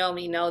people who know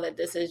me know that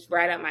this is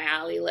right up my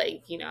alley.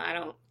 Like, you know, I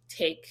don't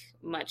take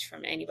much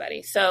from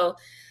anybody. So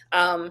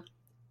now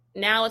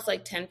it's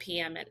like 10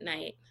 p.m. at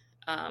night,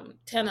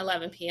 10,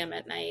 11 p.m.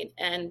 at night.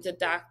 And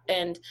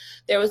and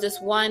there was this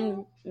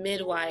one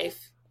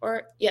midwife,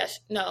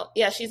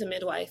 she's a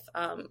midwife.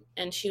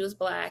 And she was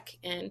Black.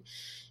 And,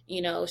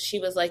 you know, she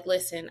was like,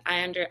 listen,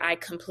 I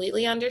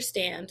completely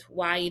understand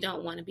why you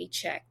don't want to be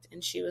checked.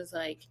 And she was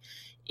like,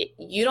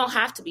 you don't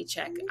have to be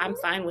checked. I'm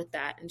fine with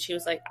that. And she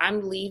was like,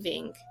 I'm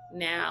leaving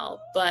now,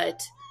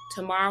 but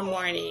tomorrow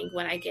morning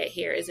when I get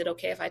here, is it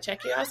okay if I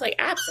check you? I was like,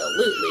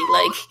 absolutely.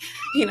 Like,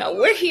 you know,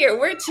 we're here.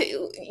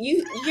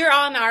 You're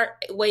on our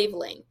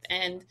wavelength.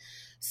 And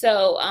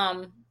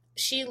so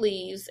she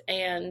leaves,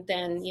 and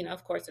then, you know,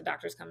 of course the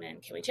doctors come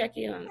in. Can we check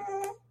you? And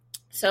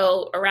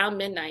so around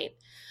midnight,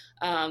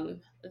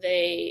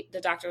 the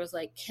doctor was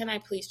like, can I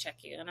please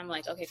check you? And I'm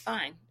like, okay,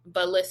 fine.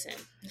 But listen,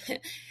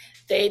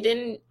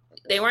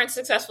 they weren't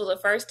successful the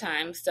first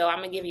time. So I'm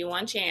going to give you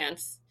one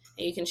chance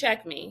and you can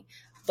check me,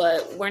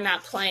 but we're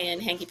not playing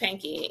hanky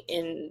panky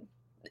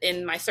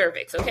in my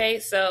cervix. Okay.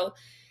 So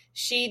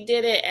she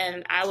did it,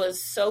 and I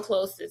was so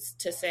close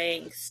to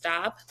saying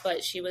stop,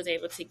 but she was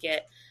able to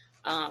get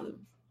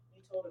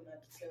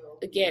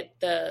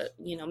the,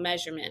 you know,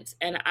 measurements.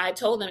 And I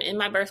told them in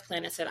my birth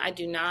plan, I said, I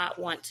do not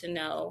want to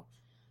know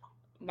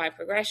my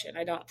progression.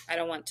 I don't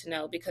want to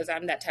know, because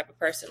I'm that type of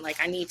person. Like,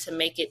 I need to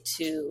make it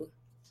to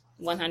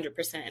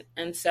 100%.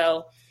 And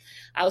so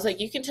I was like,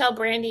 you can tell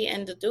Brandy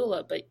and the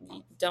doula, but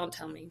don't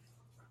tell me.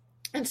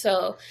 And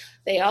so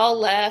they all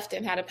left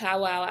and had a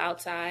powwow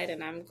outside,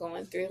 and I'm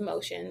going through the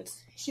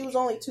motions. She was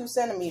only 2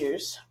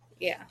 centimeters.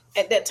 Yeah.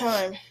 At that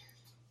time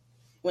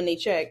when they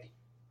checked.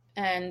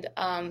 And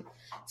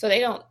so they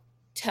don't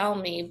tell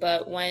me,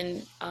 but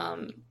when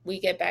we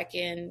get back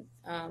in,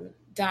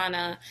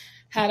 Donna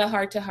had a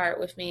heart-to-heart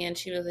with me, and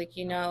she was like,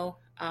 you know,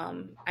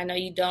 I know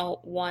you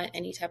don't want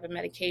any type of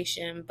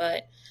medication,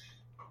 but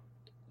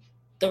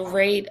the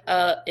rate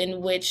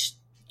in which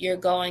you're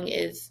going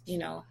is, you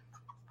know,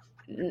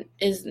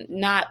 is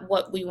not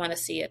what we want to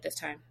see at this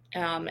time.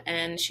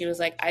 And she was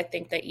like, I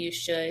think that you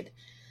should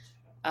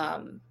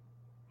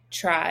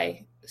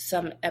try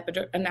some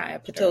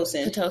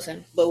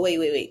Pitocin. But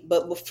wait.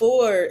 But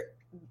before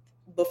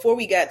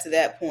we got to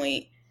that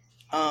point,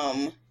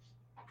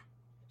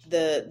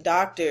 the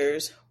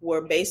doctors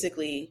were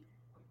basically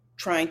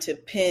trying to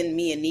pin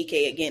me and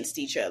Nike against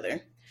each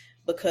other,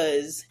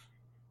 because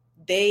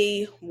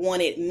they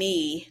wanted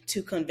me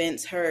to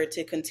convince her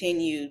to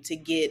continue to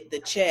get the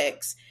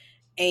checks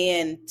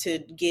and to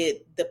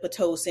get the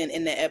Pitocin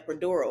and the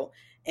epidural.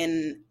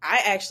 And I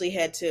actually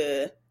had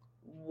to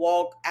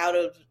walk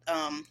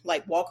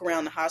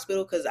around the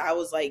hospital, because I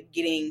was like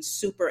getting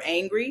super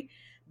angry,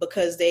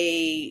 because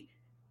I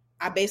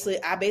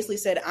basically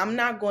said, I'm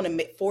not going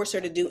to force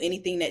her to do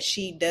anything that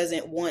she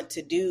doesn't want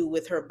to do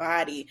with her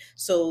body.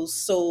 So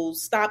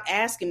stop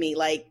asking me.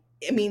 Like,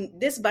 I mean,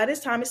 by this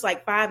time it's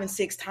like 5 and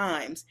 6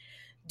 times.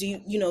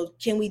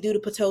 Can we do the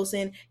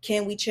Pitocin?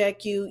 Can we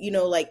check you? You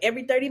know, like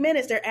every 30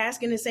 minutes they're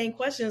asking the same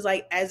questions,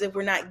 like as if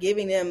we're not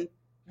giving them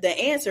the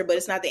answer, but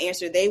it's not the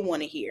answer they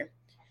want to hear.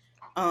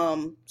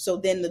 So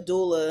then the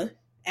doula,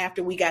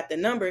 after we got the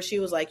number, she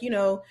was like, you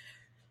know,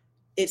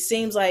 it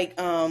seems like,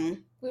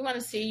 we want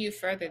to see you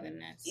further than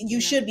this.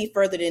 You should be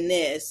further than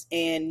this,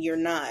 and you're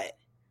not.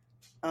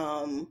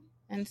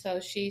 And so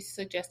she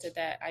suggested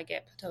that I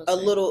get Pitocin.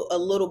 A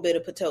little bit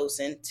of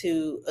Pitocin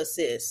to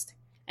assist.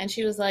 And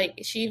she was like,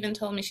 she even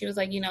told me, she was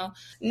like, you know,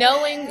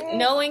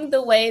 knowing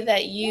the way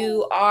that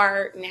you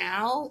are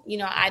now, you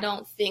know, I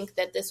don't think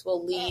that this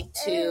will lead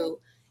to,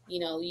 you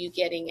know, you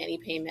getting any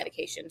pain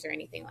medications or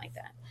anything like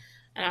that.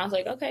 And I was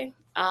like, okay.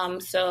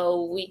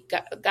 So we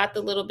got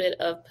the little bit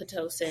of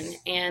Pitocin,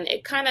 and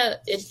it kind of,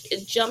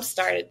 it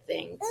jump-started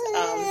things.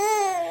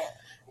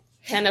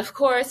 And of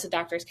course, the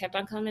doctors kept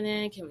on coming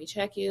in. Can we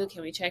check you?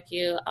 Can we check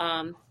you?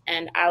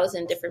 And I was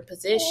in different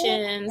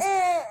positions.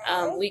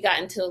 We got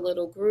into a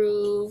little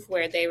groove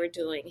where they were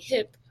doing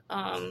hip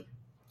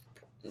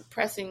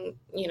pressing,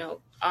 you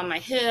know, on my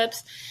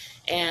hips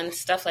and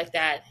stuff like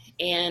that.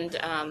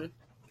 And,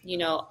 you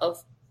know,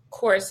 of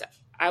course,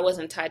 I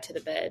wasn't tied to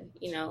the bed,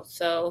 you know.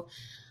 So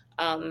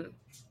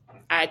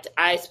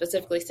I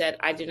specifically said,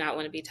 I do not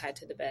want to be tied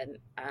to the bed.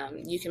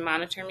 You can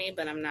monitor me,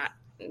 but I'm not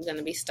going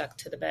to be stuck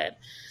to the bed.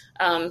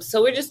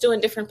 So we're just doing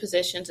different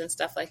positions and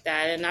stuff like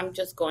that. And I'm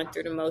just going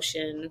through the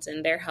motions,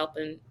 and they're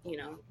helping, you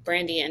know,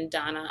 Brandy and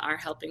Donna are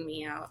helping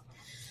me out.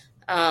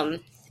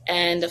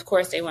 And of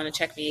course they want to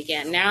check me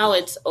again. Now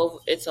it's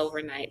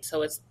overnight.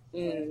 So it's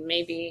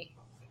maybe,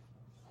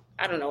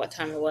 I don't know what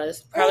time it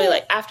was, probably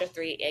like after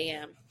 3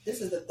 a.m. This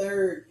is the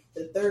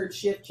third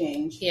shift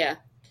change. Yeah.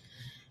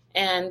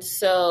 And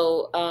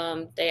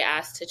so they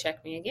asked to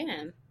check me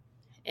again,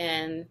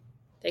 and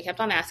they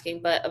kept on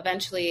asking, but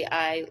eventually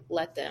I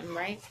let them,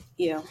 right?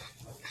 Yeah.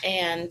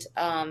 And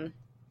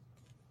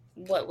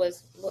what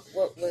was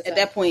at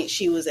that point?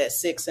 She was at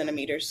 6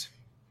 centimeters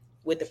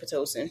with the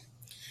Pitocin.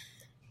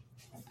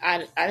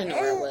 I didn't know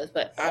where it was,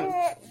 but I'm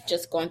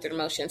just going through the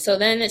motion. So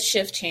then it's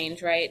shift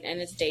change, right?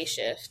 And it's day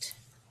shift.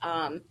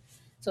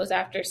 So it's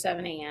after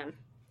 7 a.m.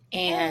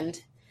 And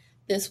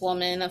this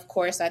woman, of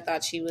course, I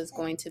thought she was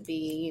going to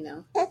be,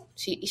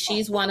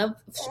 she's one of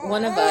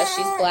us.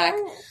 She's Black.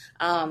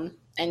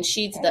 And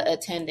she's the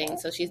attending.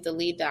 So she's the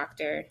lead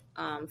doctor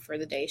for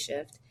the day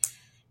shift.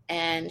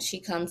 And she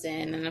comes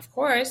in, and of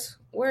course,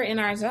 we're in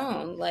our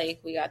zone. Like,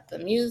 we got the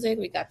music,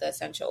 we got the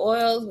essential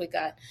oils, we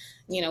got,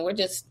 we're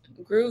just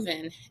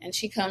grooving. And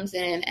she comes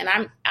in,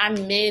 and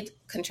I'm mid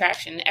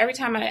contraction. Every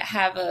time I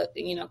have a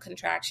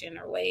contraction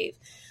or wave,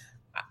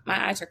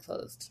 my eyes are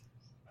closed.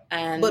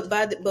 And but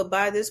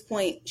by this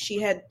point, she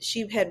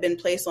had been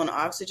placed on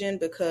oxygen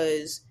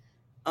because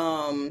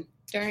during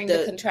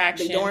the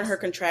contractions, during her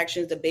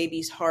contractions, the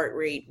baby's heart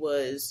rate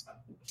was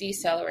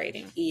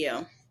decelerating.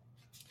 Yeah.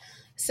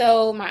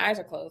 So my eyes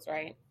are closed,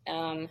 right?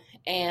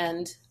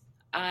 And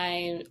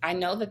I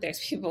know that there's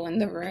people in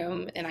the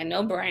room, and I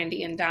know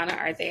Brandy and Donna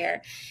are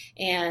there.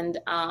 And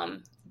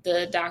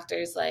the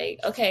doctor's like,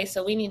 okay,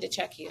 so we need to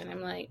check you. And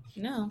I'm like,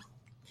 no.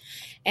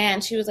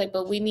 And she was like,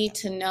 but we need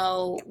to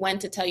know when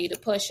to tell you to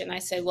push. And I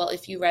said, well,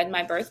 if you read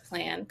my birth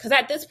plan, because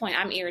at this point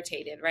I'm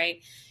irritated,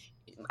 right?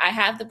 I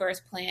have the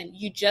birth plan.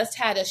 You just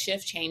had a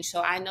shift change.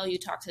 So I know you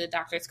talked to the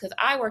doctors because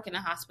I work in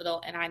a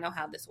hospital and I know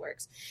how this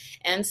works.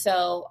 And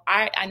so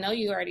I know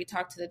you already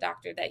talked to the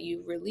doctor that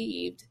you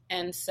relieved.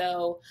 And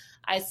so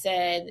I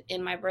said,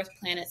 in my birth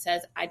plan, it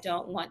says, I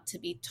don't want to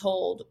be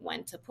told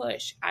when to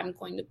push. I'm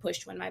going to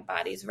push when my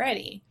body's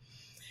ready.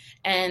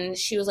 And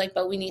she was like,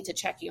 but we need to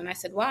check you. And I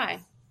said,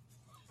 why?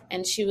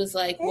 And she was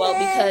like, well,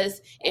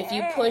 because if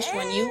you push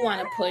when you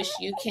want to push,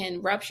 you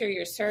can rupture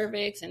your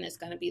cervix and it's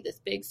going to be this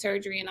big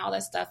surgery and all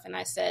that stuff. And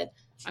I said,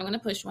 I'm going to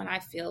push when I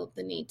feel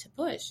the need to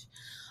push.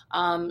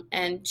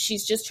 And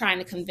she's just trying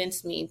to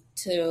convince me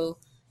to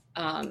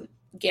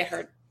get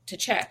her to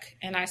check.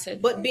 And I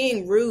said, but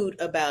being rude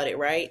about it,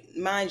 right?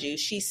 Mind you,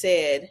 she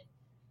said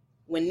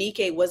when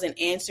Nikkei wasn't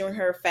answering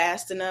her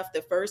fast enough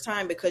the first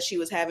time because she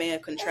was having a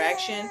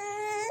contraction,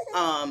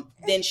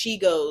 then she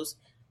goes,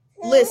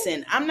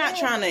 listen, I'm not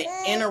trying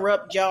to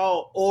interrupt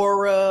y'all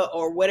aura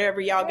or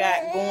whatever y'all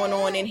got going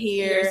on in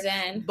here. You're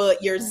zen.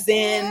 But you're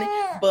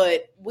zen.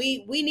 But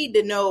we need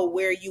to know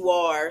where you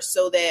are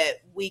so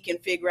that we can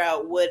figure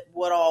out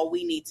what all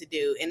we need to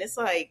do. And it's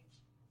like,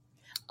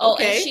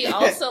 okay. And she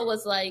also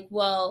was like,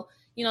 well,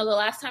 the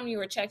last time you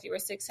were checked, you were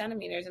 6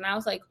 centimeters. And I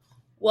was like,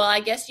 well,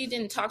 I guess you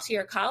didn't talk to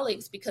your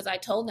colleagues because I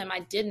told them I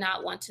did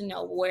not want to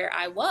know where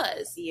I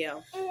was. Yeah.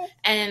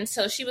 And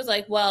so she was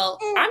like, well,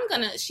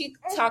 she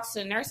talks to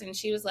the nurse and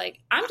she was like,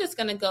 I'm just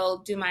going to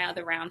go do my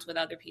other rounds with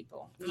other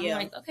people. And I'm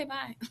like, okay,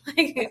 bye.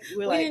 we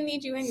didn't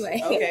need you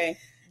anyway. Okay.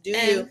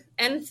 You.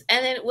 And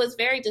it was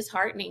very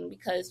disheartening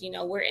because,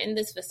 we're in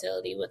this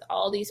facility with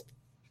all these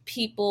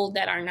people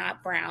that are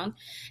not brown,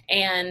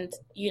 and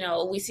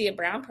we see a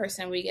brown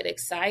person, we get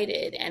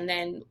excited, and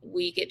then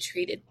we get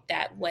treated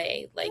that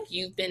way. Like,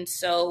 you've been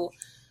so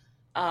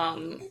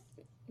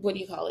what do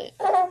you call it,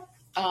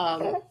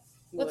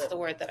 what's the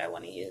word that I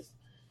want to use?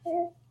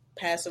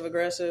 Passive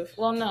aggressive?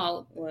 Well,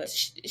 no. What?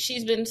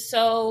 She's been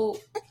so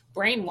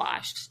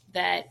brainwashed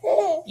that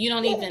you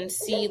don't even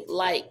see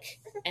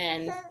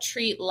and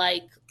treat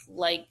like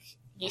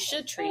you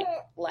should treat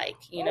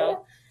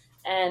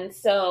and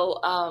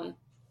so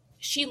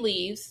she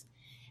leaves,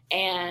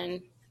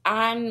 and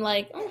I'm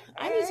like,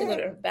 I need to go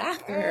to the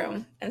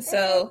bathroom. And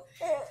so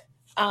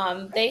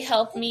they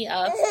helped me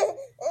up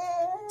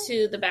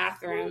to the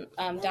bathroom,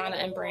 Donna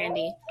and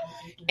Brandy,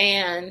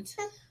 and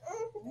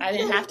I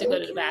didn't have to go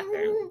to the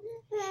bathroom.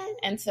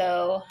 And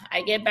so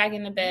I get back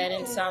in the bed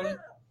in some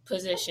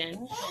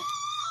position,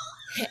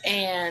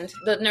 and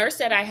the nurse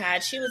that I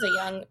had, she was a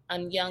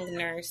young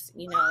nurse,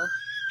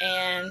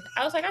 and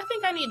I was like, I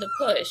think I need to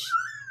push.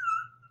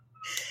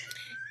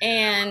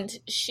 And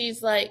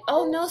she's like,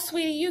 oh, no,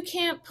 sweetie, you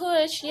can't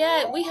push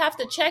yet. We have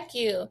to check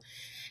you.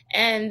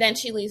 And then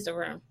she leaves the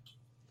room.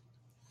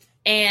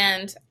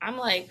 And I'm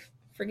like,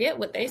 forget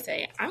what they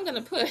say. I'm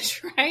going to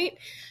push, right?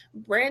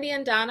 Brandy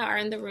and Donna are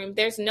in the room.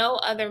 There's no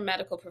other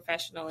medical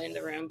professional in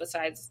the room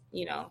besides,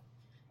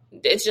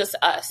 it's just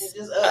us. It's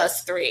just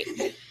us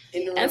three.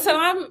 And so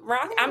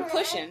I'm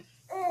pushing.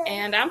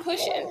 And I'm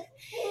pushing.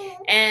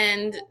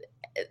 And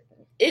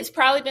it's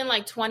probably been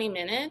like 20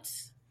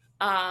 minutes.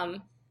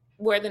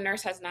 Where the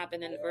nurse has not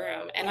been in the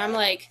room. And I'm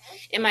like,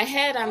 in my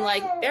head, I'm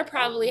like, they're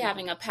probably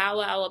having a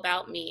powwow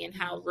about me and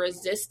how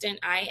resistant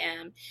I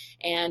am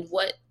and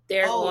what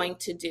they're going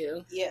to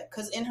do. Yeah,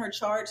 because in her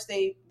charts,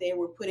 they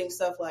were putting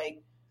stuff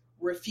like,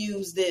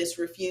 refuse this,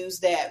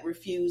 refuse that,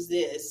 refuse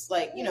this.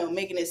 Like,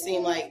 making it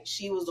seem like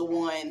she was the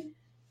one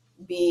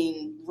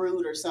being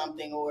rude or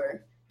something,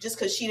 or just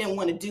because she didn't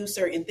want to do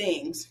certain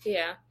things.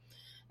 Yeah.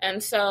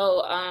 And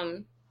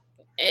so,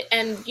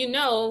 and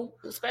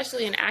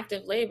especially in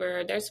active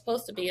labor, there's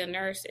supposed to be a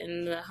nurse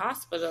in the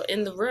hospital,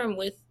 in the room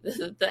with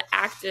the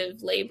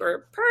active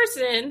labor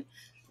person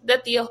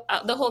that the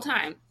whole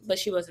time, but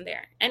she wasn't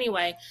there.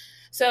 Anyway,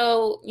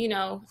 so,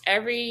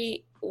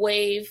 every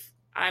wave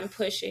I'm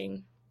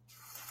pushing,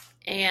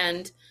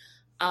 And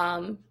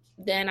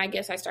then I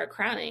guess I start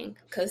crowning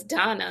because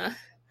Donna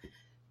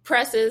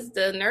presses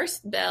the nurse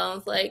bell.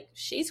 It's like,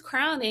 she's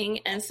crowning.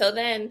 And so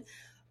then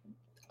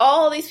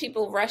all these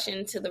people rush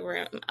into the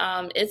room.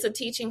 It's a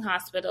teaching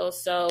hospital,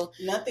 so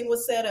nothing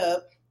was set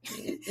up.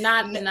 They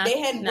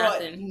hadn't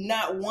brought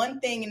not one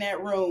thing in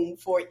that room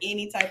for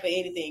any type of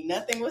anything.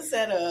 Nothing was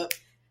set up.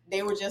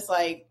 They were just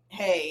like,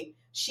 hey,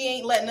 she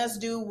ain't letting us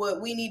do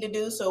what we need to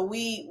do, so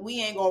we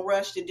ain't gonna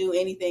rush to do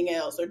anything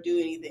else or do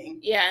anything.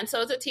 Yeah, and so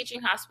it's a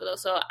teaching hospital.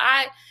 So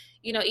I,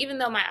 even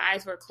though my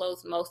eyes were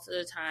closed most of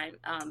the time,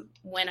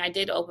 when I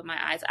did open my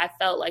eyes, I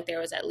felt like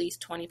there was at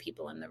least 20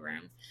 people in the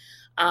room.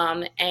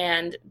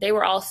 And they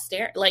were all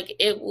staring. Like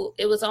it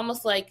was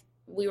almost like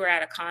we were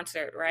at a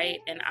concert, right?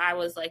 And I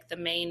was like the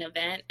main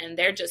event, and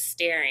they're just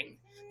staring.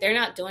 They're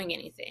not doing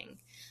anything.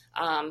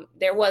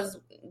 There was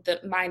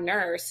my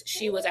nurse.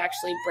 She was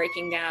actually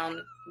breaking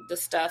down the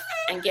stuff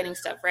and getting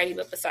stuff ready.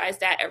 But besides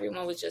that,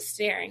 everyone was just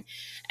staring.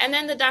 And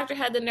then the doctor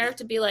had the nerve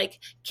to be like,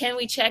 "Can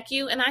we check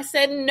you?" And I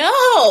said,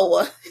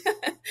 "No."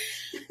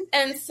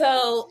 And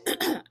so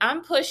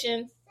I'm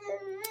pushing.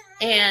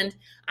 And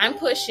I'm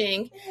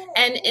pushing,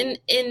 and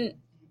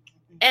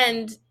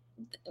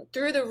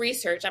through the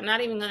research, I'm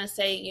not even going to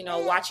say,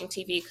 watching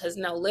TV, because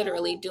no,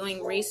 literally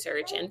doing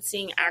research and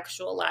seeing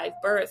actual live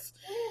births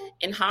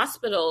in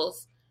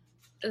hospitals,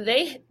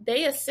 they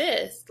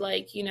assist.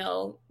 Like,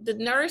 the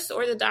nurse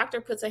or the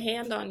doctor puts a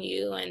hand on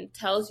you and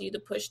tells you to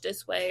push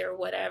this way or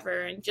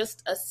whatever, and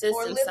just assist.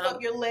 Or lift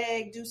up your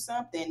leg, do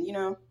something,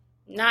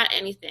 Not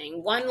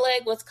anything. One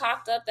leg was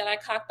cocked up that I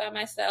cocked by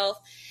myself.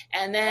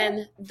 And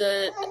then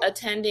the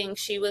attending,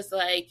 she was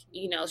like,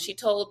 she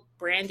told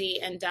Brandy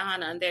and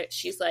Donna that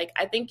she's like,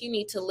 I think you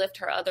need to lift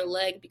her other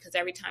leg, because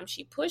every time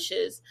she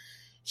pushes,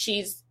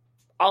 she's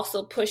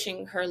also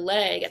pushing her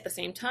leg at the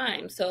same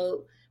time.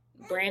 So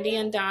Brandy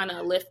and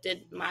Donna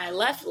lifted my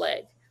left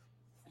leg.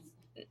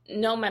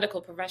 No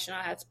medical professional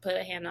has to put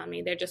a hand on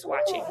me. They're just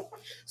watching.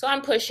 So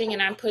I'm pushing.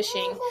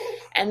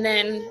 And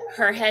then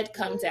her head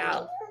comes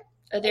out.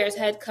 Adair's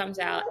head comes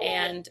out,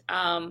 and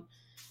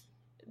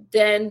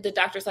then the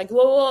doctor's like,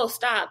 whoa,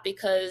 stop,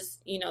 because,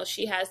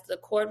 she has the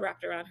cord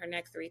wrapped around her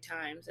neck 3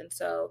 times. And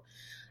so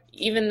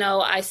even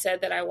though I said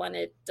that I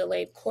wanted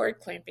delayed cord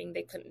clamping,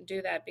 they couldn't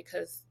do that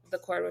because the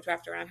cord was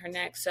wrapped around her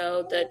neck.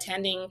 So the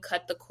attending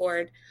cut the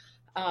cord,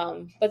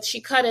 but she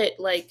cut it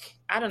like,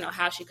 I don't know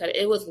how she cut it.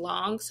 It was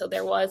long, so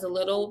there was a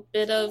little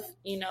bit of,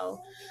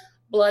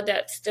 blood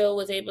that still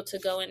was able to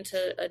go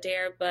into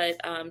Adair, but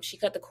she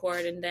cut the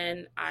cord, and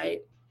then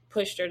I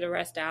pushed her the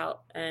rest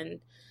out. And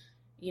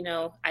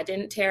I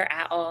didn't tear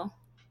at all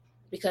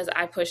because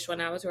I pushed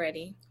when I was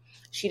ready.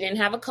 She didn't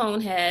have a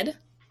cone head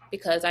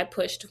because I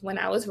pushed when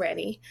I was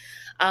ready.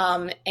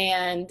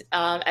 And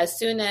as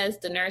soon as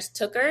the nurse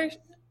took her,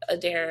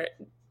 Adair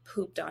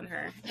pooped on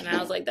her, and I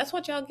was like, that's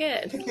what y'all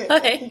get.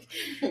 Like,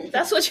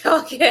 that's what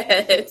y'all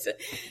get.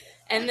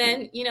 And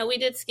then we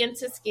did skin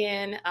to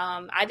skin.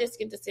 I did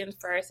skin to skin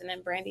first, and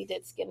then Brandy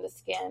did skin to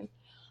skin.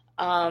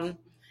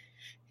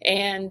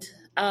 And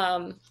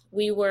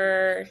we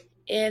were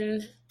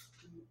in,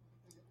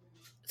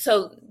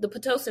 so the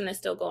Pitocin is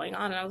still going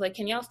on. And I was like,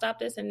 can y'all stop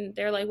this? And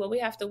they're like, well, we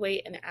have to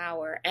wait an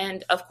hour.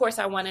 And of course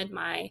I wanted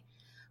my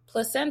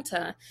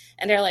placenta.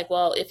 And they're like,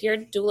 well, if your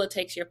doula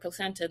takes your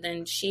placenta,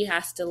 then she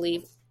has to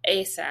leave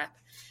ASAP.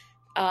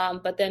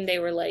 But then they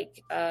were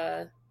like,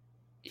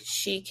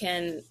 she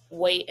can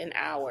wait an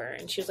hour.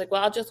 And she was like,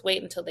 well, I'll just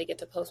wait until they get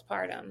to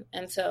postpartum.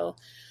 And so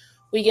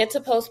we get to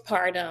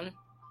postpartum.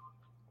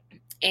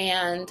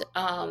 And,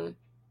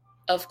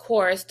 of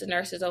course, the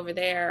nurses over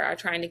there are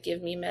trying to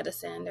give me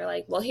medicine. They're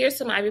like, well, here's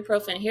some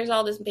ibuprofen. Here's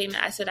all this pain.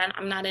 I said,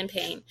 I'm not in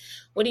pain.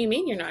 What do you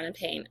mean you're not in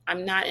pain?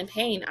 I'm not in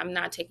pain. I'm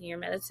not taking your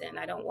medicine.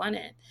 I don't want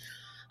it.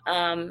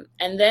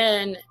 And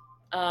then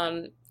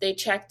they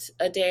checked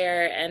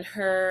Adair, and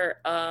her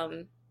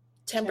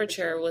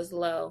temperature was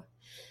low.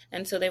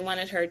 And so they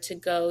wanted her to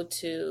go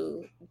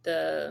to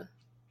the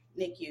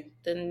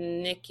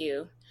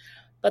NICU.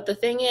 But the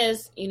thing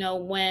is,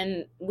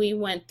 when we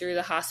went through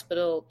the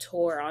hospital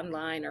tour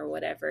online or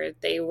whatever,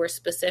 they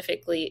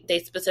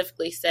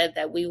specifically said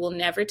that we will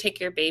never take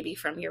your baby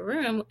from your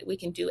room. We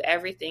can do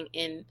everything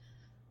in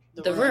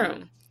the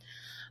room.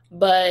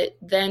 But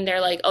then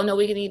they're like, oh no,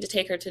 we need to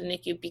take her to the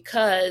NICU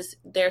because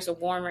there's a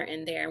warmer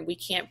in there, and we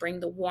can't bring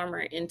the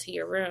warmer into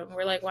your room.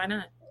 We're like, why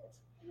not?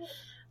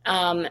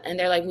 And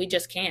they're like, we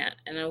just can't.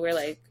 And then we're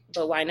like,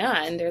 but why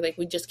not? And they're like,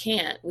 we just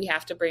can't. We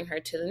have to bring her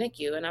to the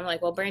NICU. And I'm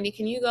like, well, Brandy,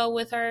 can you go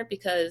with her?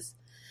 Because,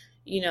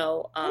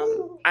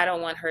 I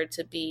don't want her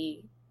to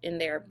be in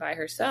there by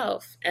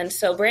herself. And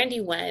so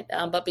Brandy went,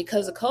 but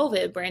because of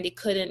COVID, Brandy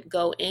couldn't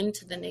go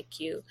into the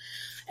NICU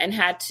and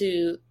had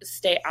to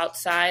stay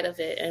outside of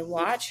it and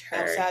watch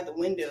her. Outside the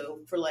window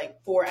for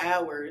like 4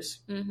 hours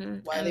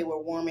while they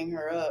were warming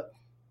her up.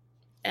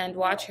 And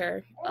watch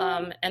her.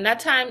 And that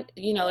time,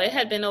 it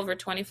had been over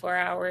 24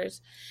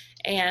 hours.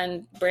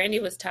 And Brandy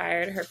was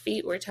tired. Her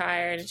feet were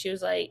tired. And she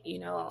was like,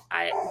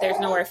 there's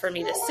nowhere for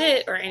me to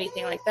sit or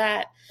anything like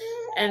that.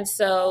 And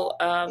so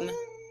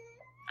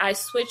I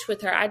switched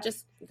with her. I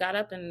just got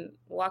up and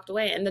walked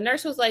away. And the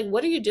nurse was like,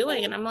 what are you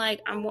doing? And I'm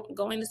like, I'm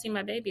going to see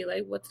my baby.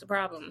 Like, what's the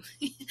problem?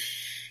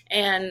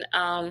 And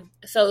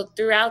so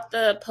throughout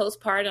the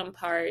postpartum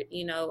part,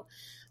 you know,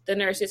 the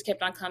nurses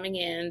kept on coming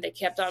in. They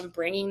kept on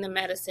bringing the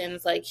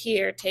medicines, like,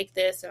 here, take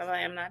this. And I'm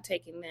like, I'm not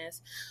taking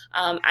this.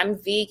 I'm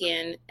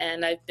vegan,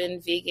 and I've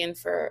been vegan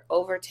for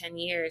over 10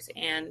 years.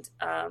 And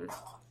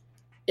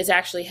it's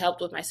actually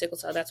helped with my sickle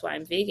cell. That's why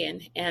I'm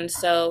vegan. And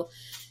so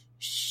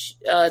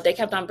they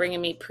kept on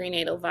bringing me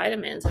prenatal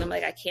vitamins. And I'm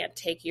like, I can't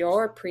take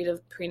your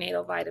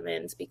prenatal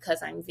vitamins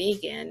because I'm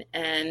vegan.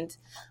 And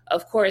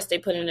of course, they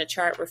put in a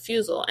chart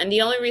refusal. And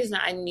the only reason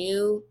I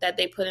knew that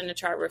they put in a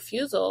chart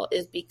refusal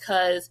is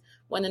because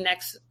when the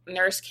next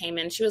nurse came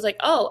in, she was like,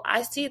 oh,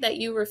 I see that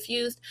you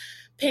refused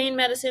pain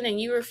medicine and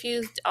you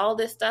refused all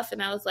this stuff.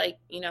 And I was like,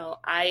 you know,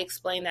 I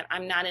explained that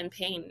I'm not in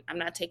pain. I'm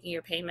not taking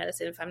your pain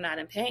medicine if I'm not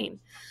in pain.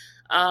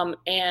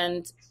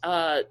 And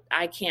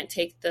I can't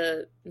take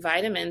the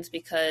vitamins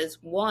because,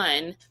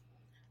 one,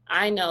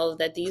 I know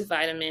that these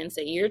vitamins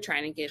that you're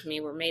trying to give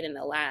me were made in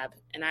the lab,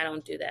 and I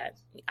don't do that.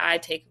 I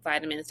take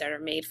vitamins that are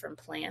made from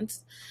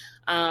plants,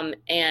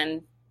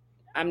 and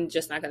I'm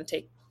just not going to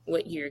take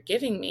what you're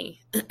giving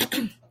me.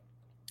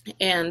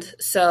 And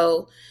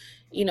so,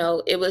 you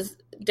know, it was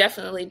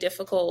definitely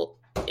difficult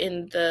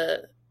in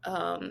the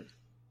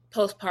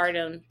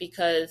postpartum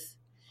because,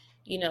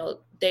 you know,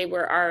 they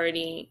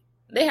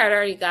had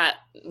already got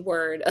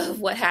word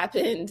of what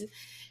happened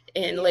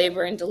in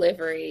labor and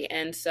delivery.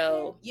 And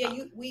so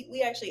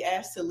we actually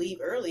asked to leave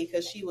early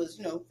because she was,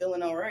 you know,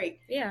 feeling all right.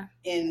 Yeah.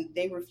 And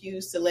they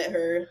refused to let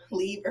her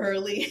leave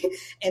early.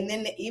 And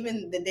then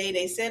even the day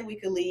they said we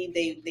could leave,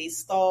 they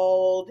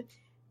stalled.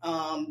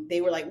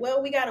 They were like,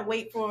 well, we got to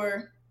wait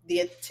for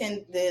the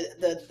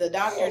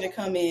doctor to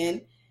come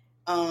in.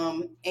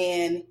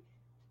 And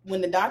when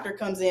the doctor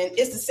comes in,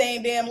 it's the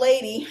same damn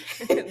lady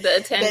the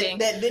attending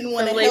that didn't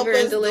want to help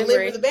us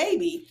deliver the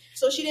baby.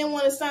 So she didn't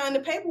want to sign the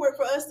paperwork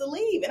for us to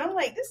leave. And I'm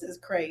like, this is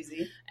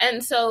crazy.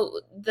 And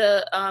so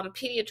the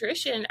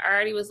pediatrician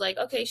already was like,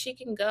 okay, she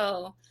can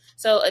go.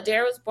 So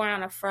Adair was born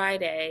on a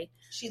Friday.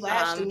 She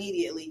latched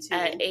immediately too.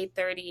 At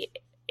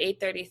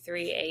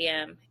 8:33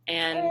 a.m.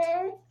 And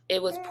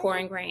it was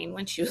pouring rain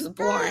when she was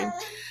born.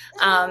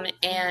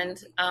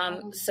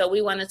 So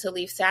we wanted to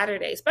leave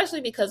Saturday,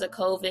 especially because of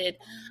COVID.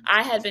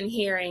 I had been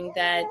hearing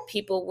that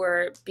people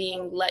were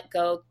being let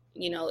go,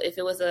 you know, if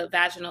it was a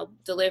vaginal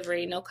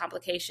delivery, no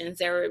complications,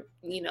 they were,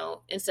 you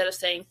know, instead of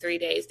saying 3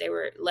 days, they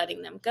were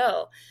letting them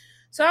go.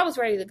 So I was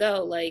ready to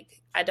go.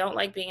 Like, I don't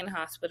like being in the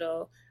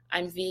hospital.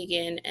 I'm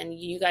vegan and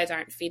you guys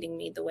aren't feeding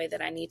me the way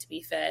that I need to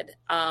be fed.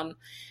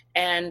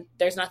 And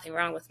there's nothing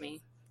wrong with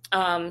me.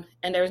 And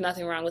there was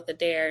nothing wrong with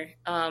Adair.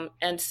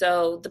 And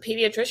so the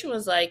pediatrician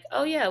was like,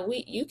 oh yeah,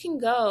 you can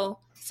go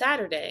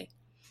Saturday.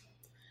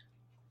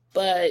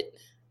 But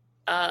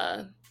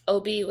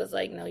OB was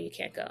like, no, you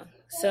can't go.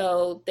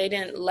 So they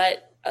didn't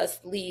let us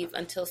leave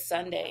until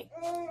Sunday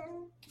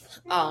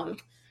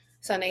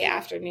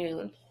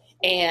afternoon.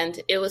 And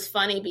it was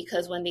funny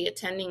because when the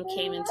attending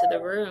came into the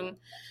room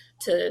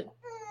to,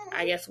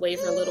 I guess,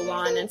 wave her little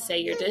wand and say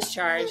you're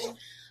discharged,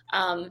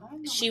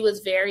 she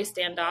was very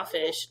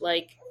standoffish.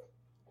 Like,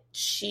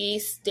 she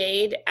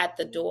stayed at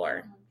the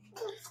door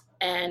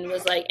and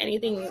was like,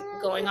 anything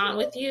going on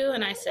with you?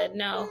 And I said,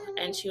 no.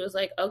 And she was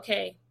like,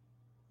 okay,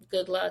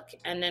 good luck.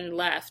 And then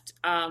left.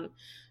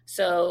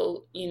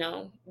 So, you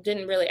know,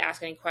 didn't really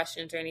ask any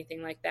questions or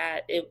anything like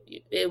that.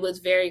 It was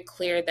very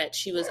clear that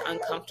she was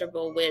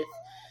uncomfortable with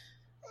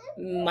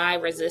my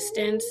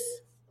resistance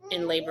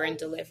in labor and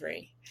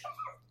delivery.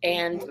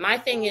 And my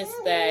thing is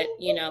that,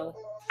 you know,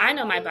 I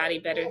know my body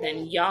better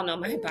than y'all know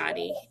my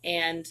body.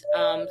 And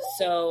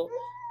so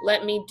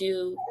let me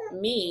do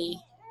me.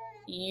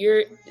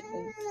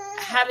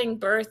 Having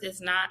birth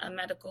is not a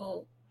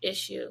medical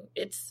issue.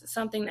 It's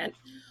something that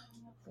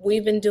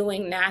we've been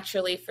doing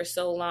naturally for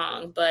so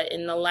long, but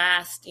in the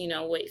last,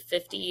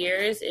 50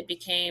 years, it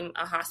became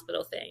a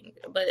hospital thing.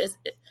 But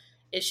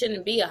it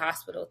shouldn't be a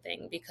hospital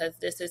thing because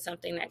this is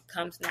something that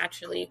comes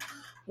naturally,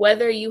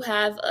 whether you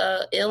have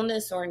a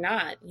illness or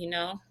not,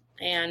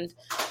 and,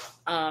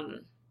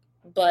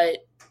 but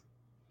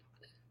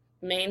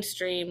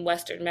mainstream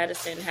Western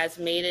medicine has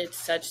made it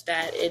such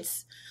that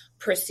it's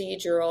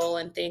procedural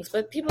and things,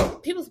 but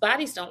people's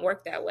bodies don't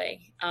work that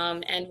way.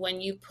 And when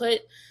you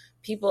put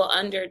people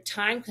under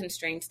time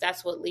constraints,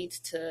 that's what leads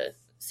to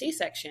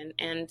C-section.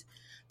 And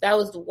that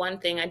was the one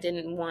thing I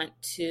didn't want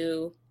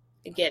to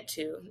get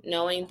to,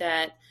 knowing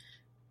that,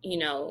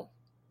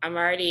 I'm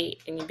already,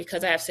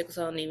 because I have sickle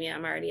cell anemia,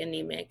 I'm already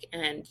anemic,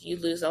 and you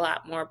lose a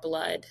lot more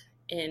blood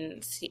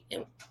in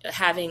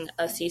having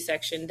a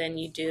C-section than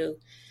you do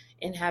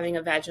in having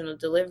a vaginal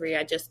delivery.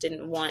 I just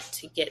didn't want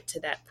to get to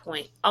that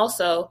point.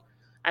 Also,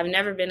 I've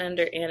never been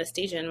under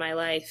anesthesia in my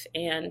life,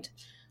 and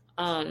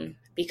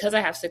because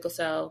I have sickle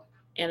cell,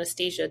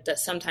 anesthesia that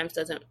sometimes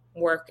doesn't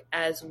work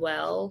as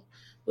well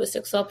with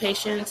sickle cell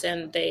patients,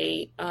 and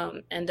they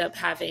end up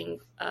having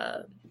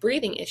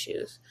breathing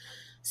issues.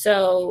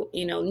 So,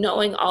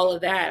 knowing all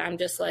of that, I'm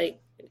just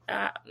like,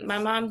 my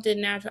mom did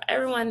natural.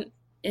 Everyone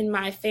in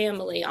my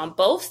family on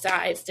both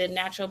sides did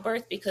natural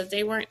birth because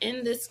they weren't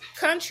in this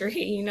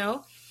country, you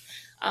know.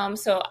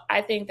 So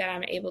I think that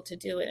I'm able to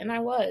do it. And I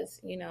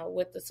was, you know,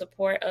 with the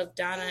support of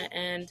Donna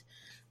and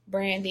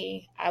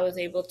Brandy, I was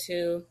able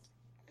to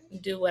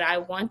do what I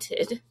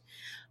wanted,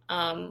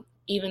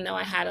 even though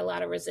I had a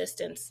lot of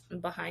resistance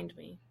behind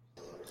me.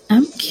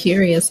 I'm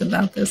curious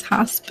about this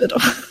hospital.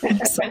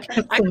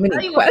 I can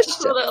tell you what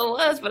hospital it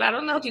was, but I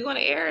don't know if you want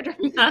to air it or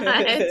not.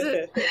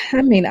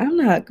 I mean, I'm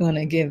not going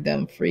to give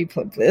them free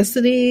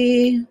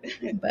publicity,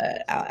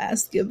 but I'll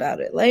ask you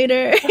about it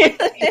later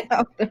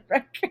off the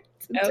record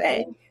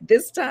today,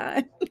 this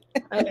time.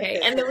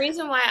 Okay, and the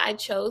reason why I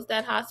chose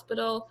that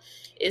hospital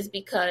is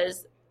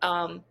because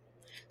so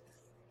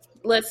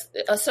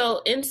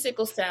in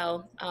sickle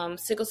cell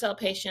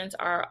patients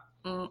are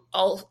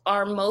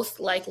most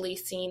likely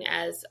seen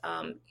as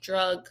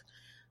drug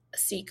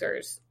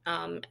seekers,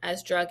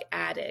 as drug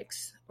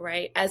addicts,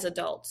 right? As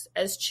adults.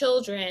 As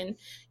children,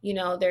 you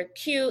know, they're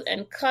cute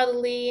and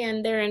cuddly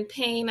and they're in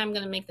pain. I'm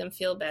going to make them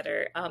feel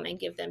better and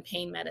give them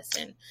pain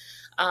medicine.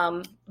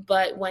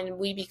 But when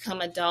we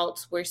become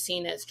adults, we're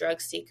seen as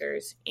drug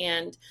seekers.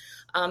 And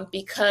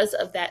because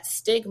of that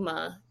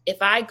stigma,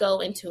 if I go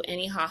into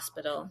any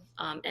hospital,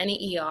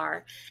 any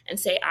ER, and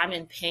say I'm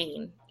in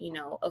pain, you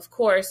know, of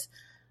course,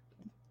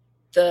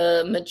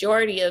 the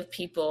majority of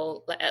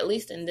people, at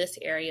least in this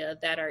area,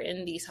 that are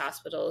in these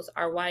hospitals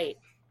are white.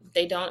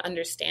 They don't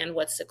understand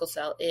what sickle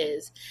cell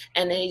is.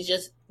 And they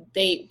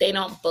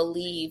don't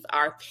believe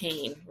our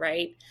pain,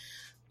 right?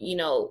 You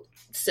know,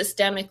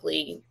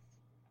 systemically,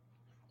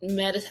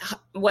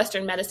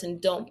 Western medicine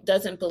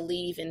doesn't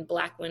believe in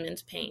Black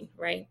women's pain,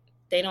 right?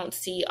 They don't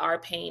see our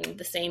pain in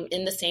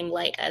the same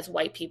light as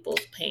white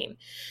people's pain.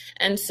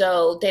 And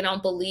so they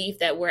don't believe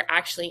that we're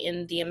actually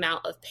in the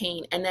amount of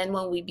pain. And then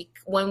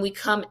when we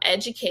come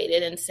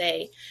educated and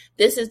say,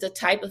 this is the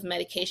type of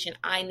medication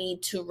I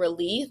need to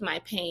relieve my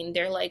pain,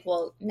 they're like,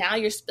 well, now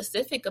you're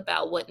specific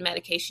about what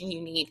medication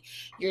you need.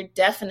 You're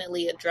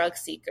definitely a drug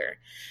seeker.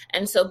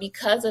 And so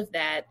because of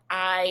that,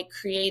 I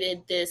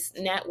created this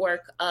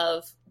network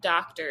of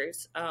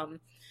doctors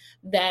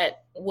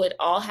that would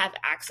all have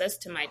access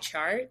to my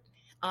chart.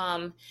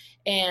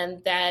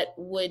 And that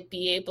would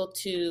be able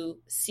to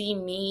see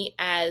me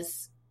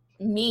as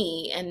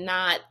me and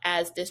not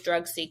as this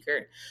drug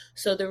seeker.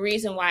 So the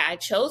reason why I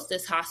chose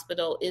this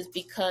hospital is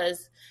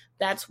because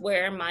that's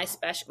where my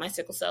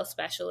sickle cell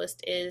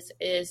specialist is,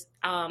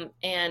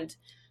 and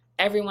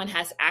everyone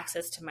has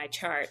access to my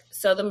chart.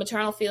 So the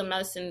maternal fetal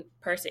medicine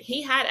person,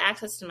 he had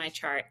access to my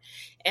chart.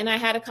 And I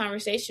had a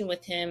conversation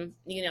with him,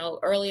 you know,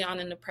 early on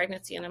in the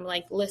pregnancy. And I'm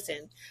like,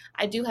 listen,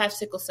 I do have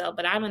sickle cell,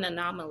 but I'm an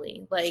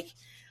anomaly. Like,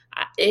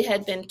 it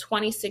had been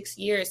 26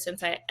 years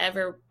since I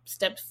ever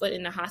stepped foot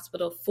in the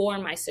hospital for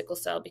my sickle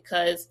cell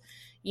because,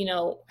 you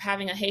know,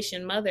 having a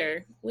Haitian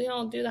mother, we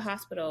don't do the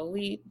hospital.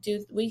 We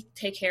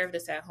take care of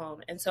this at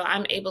home. And so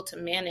I'm able to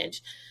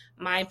manage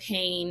my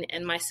pain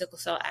and my sickle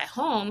cell at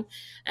home.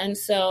 And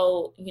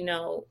so, you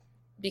know,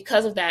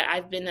 because of that,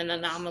 I've been an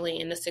anomaly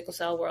in the sickle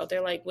cell world.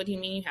 They're like, what do you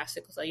mean you have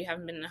sickle cell? You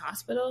haven't been in the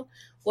hospital?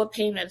 What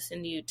pain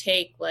medicine do you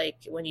take? Like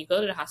when you go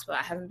to the hospital?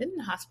 I haven't been in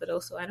the hospital,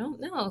 so I don't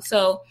know.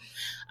 So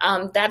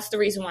that's the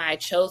reason why I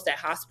chose that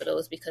hospital,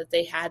 is because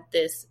they had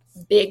this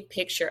big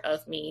picture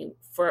of me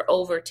for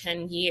over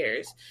 10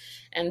 years.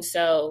 And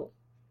so,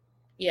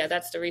 yeah,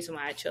 that's the reason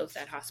why I chose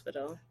that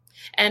hospital.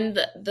 And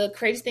the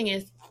crazy thing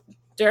is,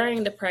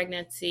 during the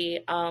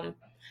pregnancy,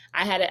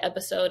 I had an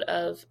episode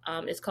of,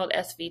 it's called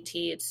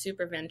SVT. It's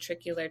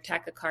supraventricular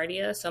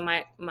tachycardia. So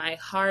my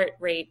heart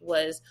rate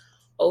was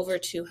over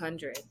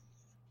 200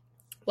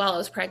 while I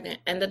was pregnant.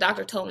 And the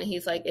doctor told me,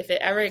 he's like, if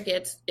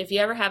you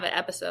ever have an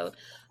episode,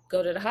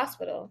 go to the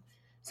hospital.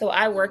 So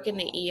I work in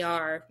the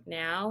ER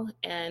now,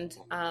 and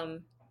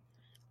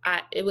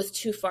it was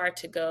too far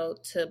to go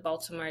to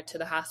Baltimore to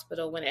the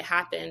hospital when it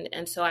happened.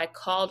 And so I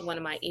called one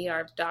of my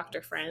ER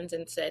doctor friends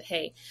and said,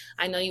 hey,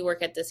 I know you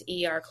work at this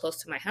ER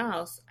close to my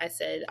house. I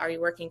said, are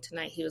you working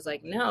tonight? He was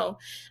like, no.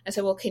 I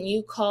said, well, can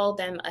you call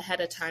them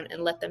ahead of time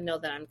and let them know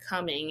that I'm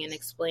coming and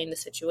explain the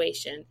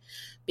situation?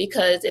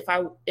 Because if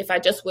I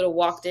just would have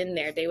walked in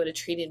there, they would have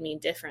treated me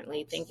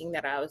differently, thinking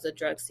that I was a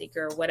drug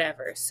seeker or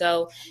whatever.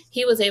 So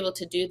he was able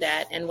to do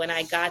that. And when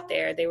I got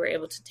there, they were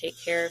able to take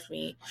care of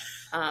me.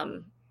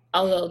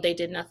 Although they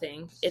did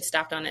nothing, it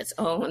stopped on its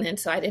own. And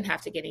so I didn't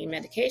have to get any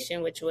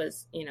medication, which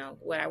was, you know,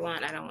 what I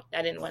want.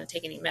 I didn't want to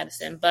take any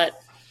medicine, but,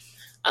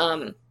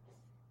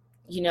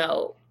 you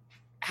know,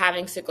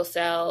 having sickle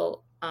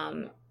cell,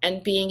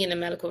 and being in a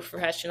medical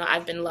professional,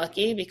 I've been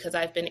lucky because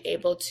I've been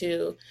able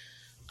to,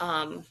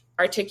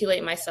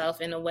 articulate myself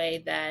in a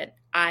way that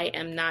I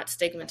am not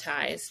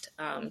stigmatized,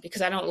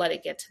 because I don't let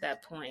it get to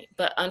that point.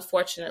 But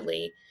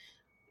unfortunately,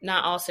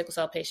 not all sickle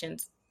cell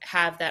patients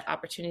have that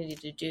opportunity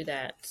to do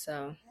that.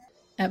 So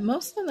at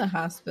most of the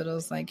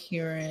hospitals, like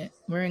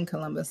we're in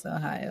Columbus,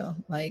 Ohio,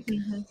 like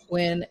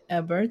when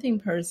a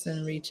birthing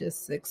person reaches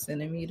 6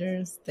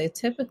 centimeters, they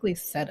typically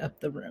set up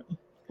the room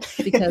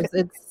because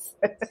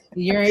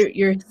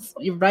You're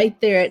right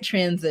there at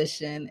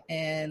transition,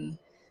 and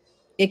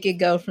it could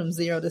go from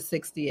 0 to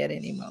 60 at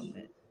any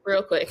moment.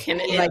 Real quick.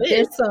 And like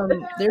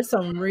there's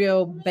some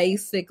real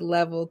basic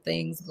level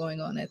things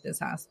going on at this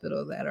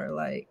hospital that are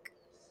like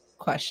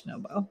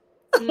questionable.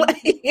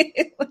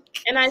 Mm-hmm.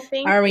 And I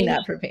think, are we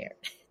not prepared?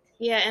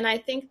 Yeah. And I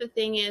think the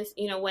thing is,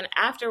 when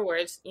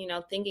afterwards,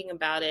 thinking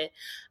about it,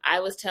 I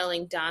was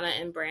telling Donna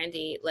and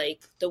Brandy,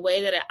 like the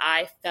way that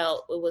I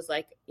felt, it was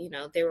like,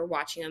 they were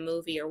watching a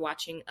movie or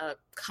watching a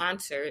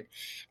concert,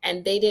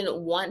 and they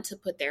didn't want to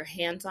put their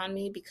hands on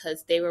me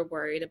because they were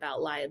worried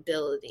about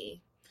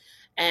liability.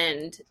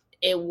 And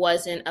it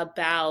wasn't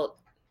about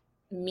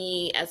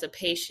me as a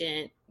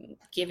patient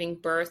giving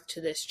birth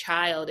to this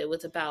child. It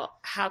was about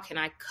how can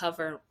I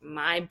cover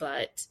my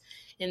butt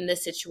in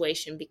this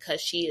situation because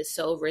she is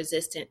so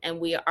resistant, and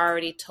we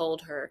already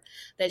told her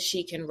that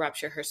she can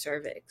rupture her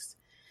cervix.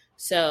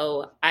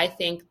 So I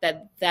think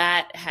that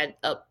had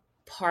a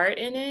part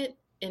in it,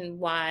 in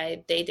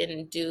why they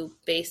didn't do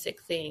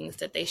basic things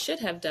that they should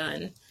have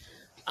done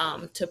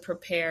to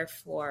prepare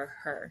for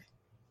her.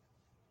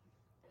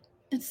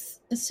 It's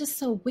just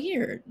so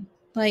weird.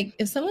 Like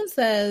if someone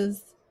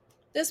says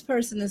this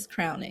person is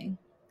crowning,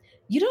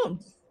 you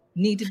don't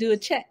need to do a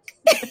check.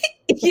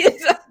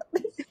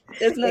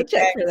 There's no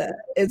check for that.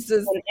 It's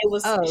just,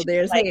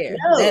 there's like, hair.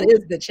 No. That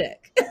is the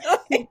check.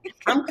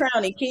 I'm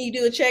crowning. Can you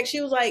do a check?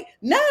 She was like,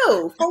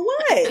 no, for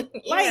what?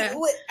 Like,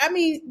 what? I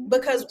mean,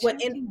 because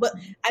but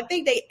I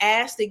think they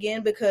asked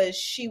again because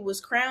she was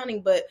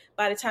crowning, but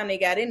by the time they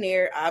got in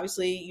there,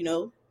 obviously,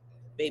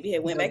 baby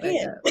had went back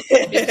in.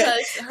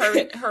 Because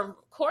her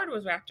cord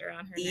was wrapped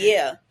around her neck.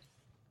 Yeah.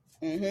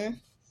 Mm-hmm.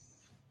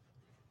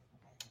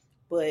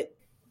 But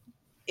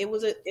it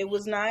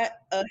was not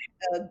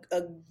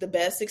the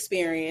best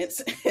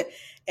experience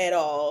at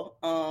all.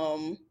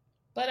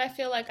 But I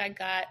feel like I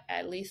got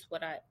at least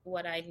what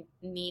I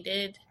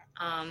needed.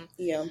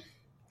 Yeah.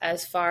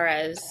 As far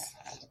as,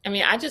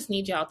 I just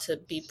need y'all to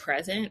be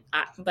present,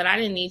 but I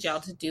didn't need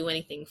y'all to do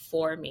anything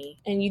for me.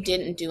 And you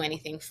didn't do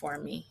anything for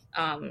me.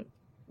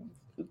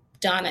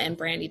 Donna and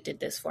Brandy did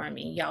this for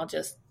me. Y'all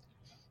just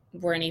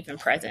weren't even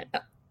present.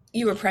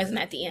 You were present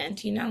at the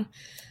end,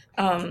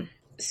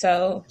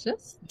 So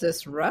just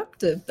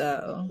disruptive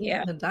though.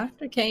 Yeah. The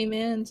doctor came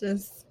in,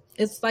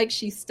 it's like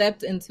she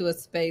stepped into a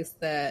space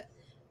that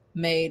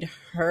made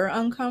her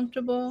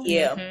uncomfortable.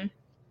 Yeah. Mm-hmm.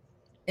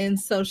 And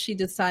so she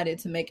decided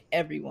to make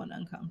everyone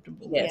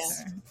uncomfortable with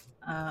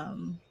her.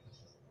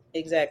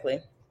 Exactly.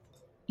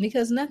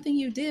 Because nothing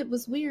you did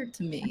was weird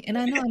to me. And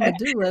I know I'm a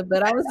doula,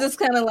 but I was just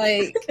kind of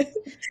like,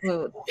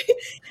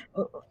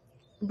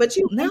 but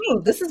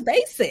this is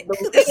basic.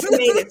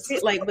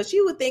 But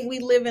you would think we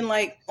live in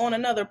like on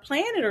another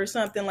planet or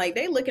something. Like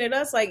they looking at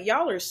us like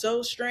y'all are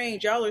so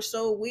strange, y'all are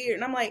so weird.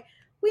 And I'm like,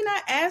 we're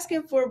not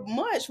asking for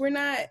much. We're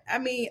not.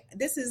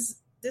 This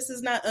is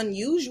not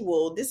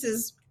unusual. This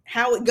is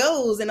how it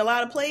goes in a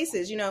lot of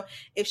places.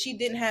 If she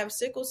didn't have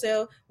sickle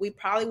cell, we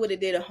probably would have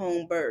did a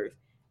home birth.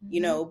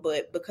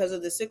 But because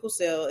of the sickle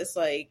cell, it's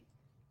like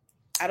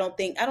I don't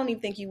even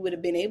think you would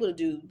have been able to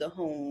do the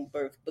home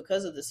birth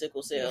because of the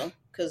sickle cell,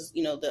 because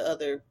the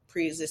other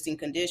pre-existing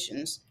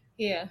conditions.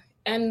 Yeah.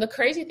 And the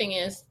crazy thing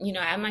is,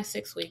 I had my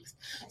 6 weeks,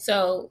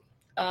 so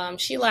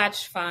she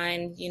latched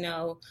fine.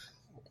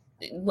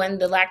 When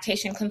the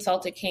lactation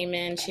consultant came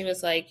in, she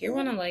was like, "You're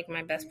one of like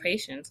my best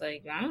patients.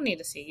 Like, I don't need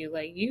to see you.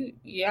 Like, you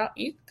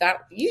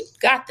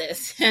got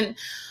this." And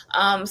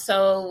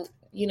so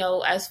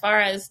as far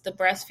as the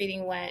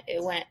breastfeeding went,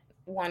 it went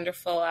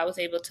wonderful. I was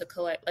able to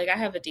collect, like I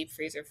have a deep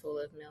freezer full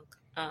of milk.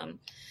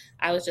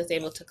 I was just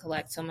able to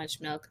collect so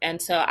much milk,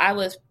 and so I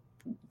was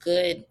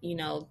good.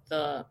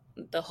 The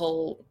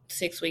whole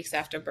 6 weeks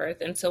after birth,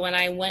 and so when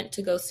I went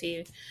to go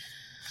see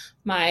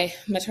my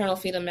maternal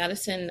fetal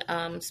medicine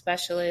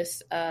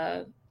specialist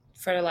for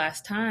the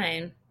last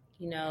time,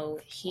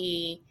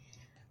 he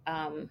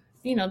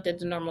did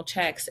the normal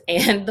checks.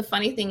 And the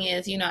funny thing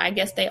is, I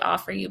guess they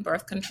offer you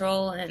birth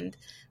control and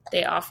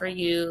they offer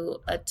you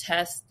a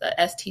test, the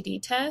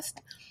STD test.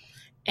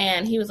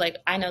 And he was like,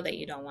 I know that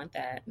you don't want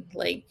that.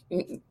 Like,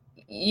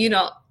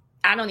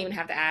 I don't even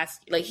have to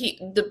ask. Like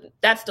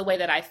that's the way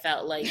that I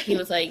felt. Like he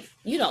was like,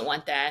 you don't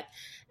want that.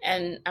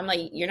 And I'm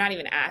like, you're not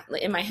even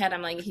in my head.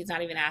 I'm like, he's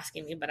not even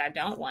asking me, but I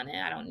don't want it.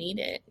 I don't need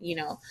it,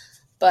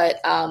 But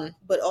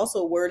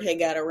also word had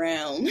got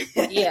around.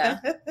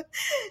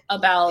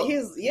 About he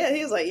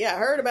was like, I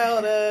heard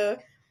about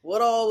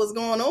what all was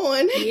going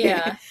on.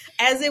 Yeah.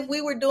 As if we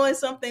were doing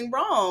something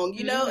wrong,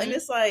 mm-hmm. And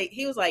it's like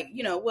he was like,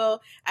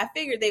 well, I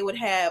figured they would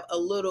have a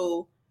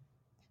little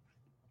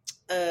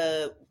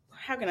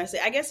how can I say?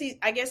 I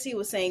guess he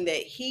was saying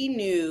that he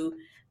knew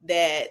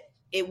that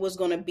it was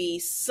going to be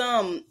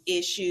some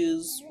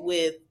issues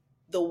with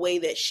the way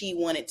that she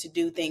wanted to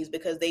do things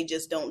because they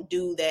just don't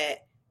do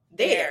that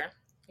there.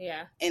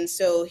 Yeah. And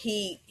so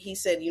he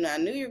said, I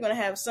knew you were going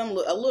to have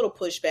a little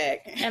pushback.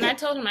 And I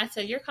told him, I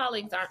said, your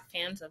colleagues aren't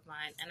fans of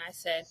mine. And I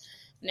said,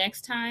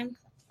 next time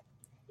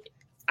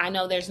I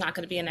know there's not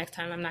going to be a next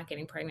time. I'm not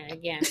getting pregnant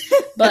again.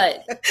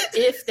 But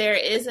if there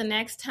is a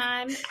next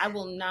time, I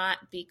will not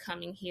be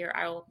coming here.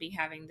 I will be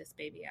having this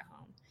baby at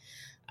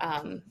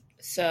home.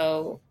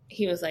 So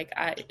he was like,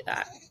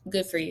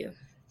 good for you.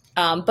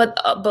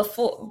 But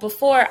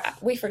before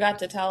we forgot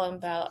to tell him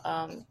about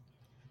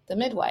the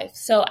midwife.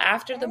 So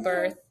after the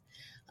birth,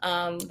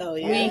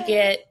 we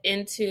get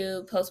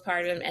into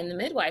postpartum and the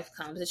midwife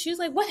comes and she was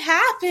like, what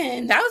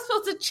happened? I was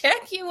supposed to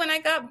check you when I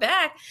got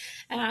back.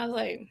 And I was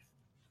like,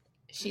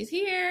 she's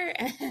here.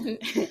 And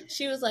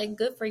she was like,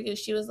 good for you.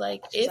 She was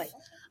like, if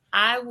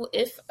I would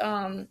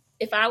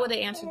have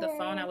answered the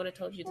phone, I would have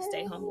told you to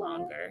stay home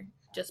longer.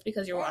 Just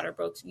because your water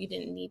broke, you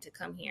didn't need to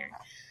come here.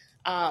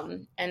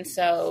 And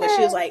so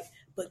she was like,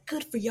 but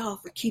good for y'all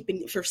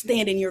for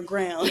standing your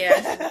ground. Yeah,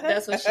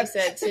 that's what she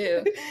said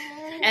too.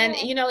 And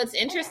it's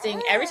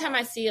interesting. Every time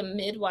I see a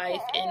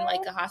midwife in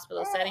like a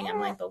hospital setting, I'm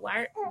like, but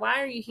why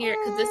are you here?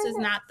 Because this is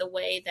not the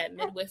way that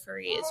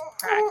midwifery is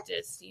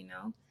practiced,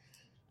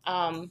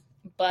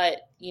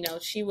 But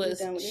she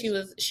was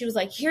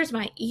like, here's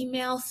my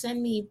email,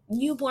 send me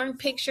newborn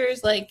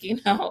pictures, but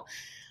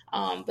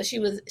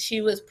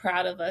she was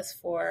proud of us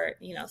for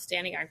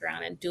standing our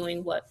ground and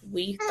doing what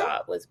we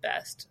thought was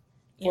best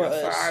for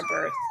our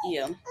birth.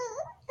 Yeah.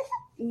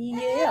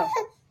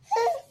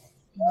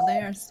 Well, they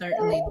are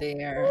certainly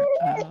there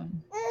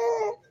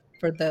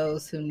for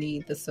those who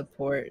need the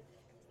support,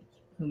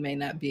 who may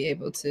not be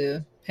able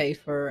to pay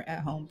for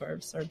at-home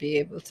births or be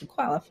able to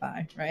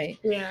qualify, right?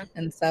 Yeah.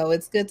 And so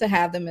it's good to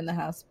have them in the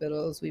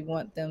hospitals. We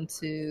want them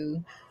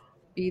to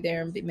be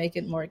there and make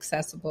it more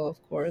accessible. Of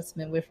course,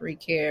 midwifery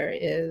care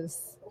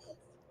is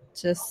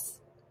just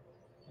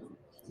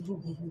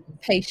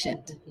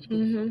patient,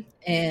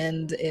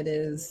 and it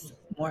is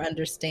more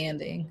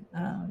understanding.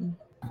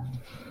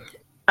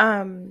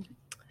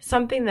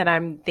 Something that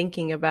I'm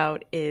thinking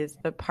about is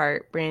the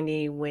part,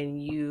 Brandy, when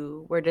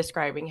you were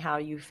describing how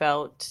you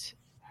felt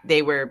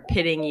they were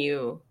pitting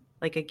you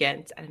like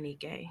against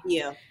Adenike.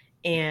 Yeah.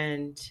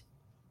 And,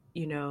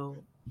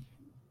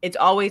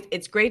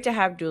 it's great to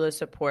have doula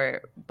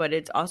support, but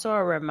it's also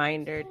a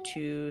reminder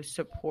to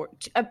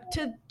support,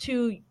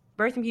 to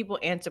birthing people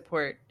and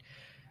support,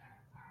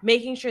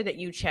 making sure that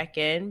you check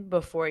in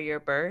before your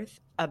birth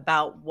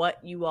about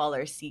what you all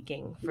are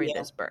seeking for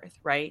this birth,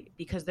 right?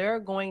 Because there are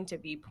going to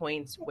be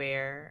points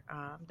where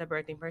the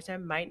birthing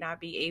person might not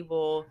be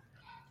able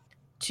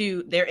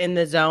to, they're in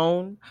the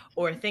zone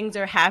or things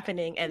are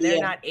happening and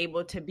they're not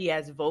able to be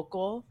as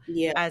vocal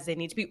as they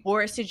need to be,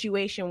 or a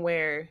situation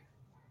where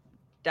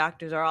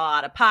doctors are all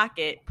out of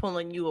pocket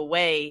pulling you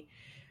away,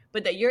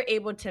 but that you're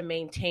able to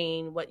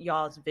maintain what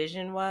y'all's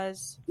vision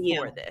was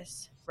for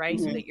this, right?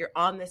 So that you're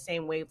on the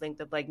same wavelength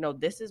of like, no,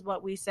 this is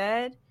what we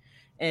said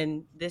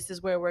and this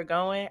is where we're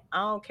going. I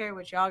don't care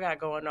what y'all got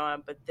going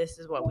on, but this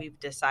is what we've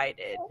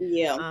decided.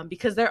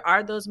 Because there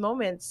are those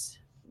moments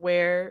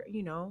where,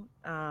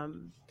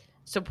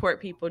 support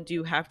people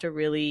do have to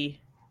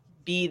really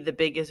be the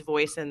biggest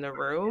voice in the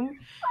room,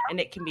 and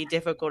it can be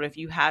difficult if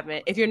you're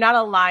not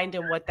aligned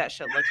in what that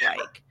should look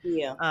like,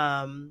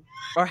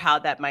 or how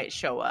that might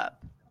show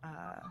up.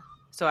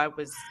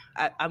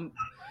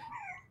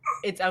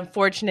 It's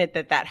unfortunate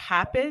that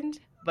happened,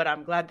 but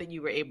I'm glad that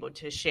you were able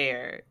to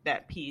share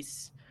that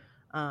piece.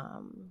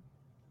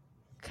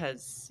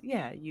 Cause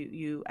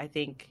I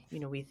think,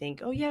 we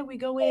think, oh yeah, we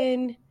go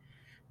in,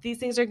 these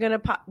things are going to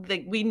pop.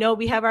 Like, we know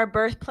we have our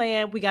birth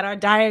plan. We got our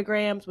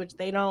diagrams, which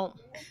they don't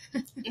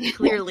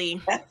clearly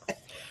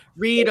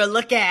read or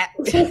look at.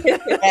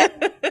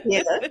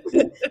 Yeah,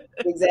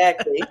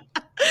 exactly.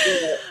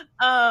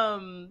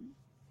 Yeah.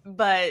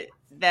 But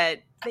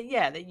that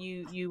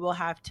you will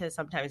have to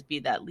sometimes be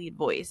that lead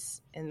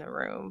voice in the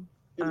room.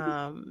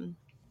 And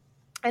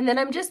then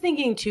I'm just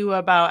thinking too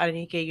about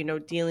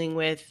Adenike, dealing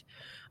with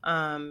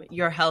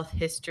your health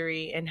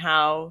history and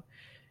how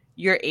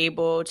you're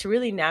able to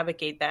really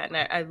navigate that. And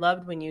I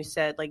loved when you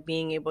said, like,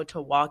 being able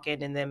to walk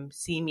in and them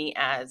see me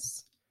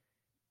as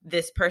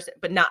this person,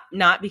 but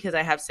not because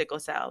I have sickle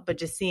cell, but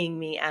just seeing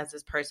me as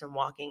this person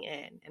walking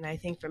in. And I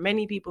think for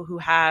many people who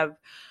have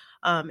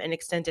an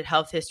extended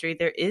health history,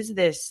 there is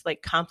this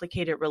like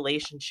complicated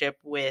relationship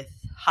with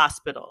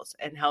hospitals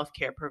and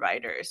healthcare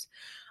providers.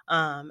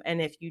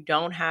 And if you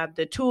don't have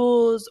the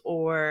tools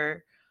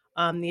or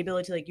the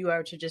ability, like you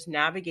are, to just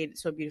navigate it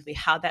so beautifully,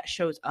 how that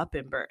shows up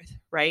in birth,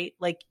 right?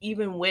 Like,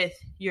 even with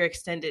your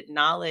extended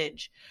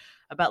knowledge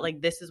about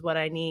like, this is what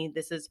I need,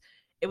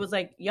 it was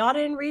like, y'all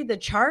didn't read the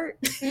chart.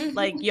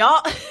 Like,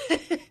 y'all,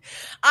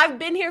 I've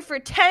been here for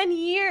 10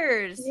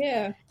 years.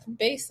 Yeah,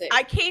 basic.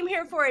 I came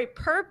here for a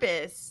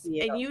purpose,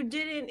 and you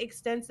didn't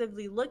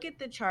extensively look at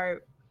the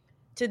chart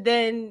to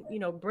then,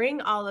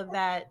 bring all of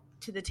that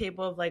to the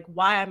table of like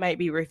why I might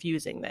be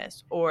refusing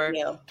this, or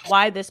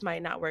why this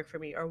might not work for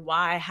me, or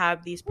why I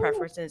have these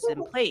preferences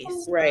in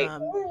place. Right.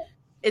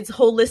 It's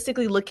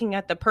holistically looking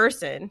at the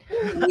person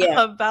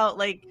about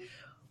like,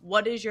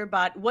 what does your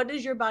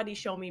body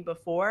show me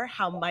before?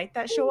 How might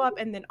that show up?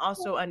 And then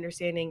also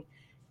understanding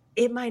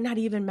it might not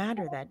even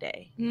matter that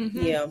day.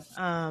 Yeah.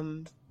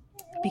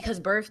 because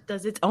birth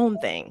does its own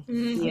thing.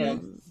 Yeah.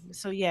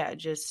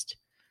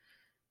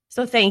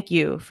 So thank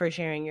you for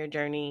sharing your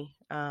journey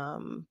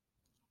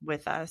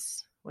with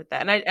us with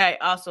that. And I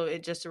also,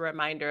 it's just a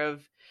reminder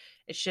of,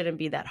 it shouldn't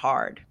be that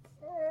hard.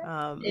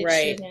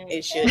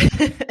 It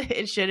shouldn't.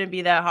 It shouldn't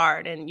be that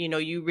hard. And, you know,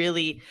 you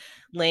really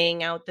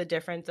laying out the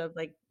difference of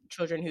like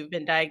children who've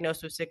been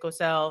diagnosed with sickle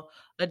cell,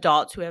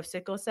 adults who have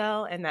sickle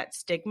cell, and that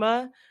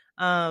stigma.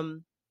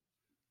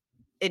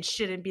 It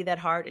shouldn't be that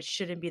hard. It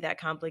shouldn't be that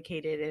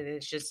complicated. And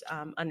it's just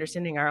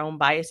understanding our own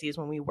biases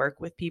when we work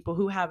with people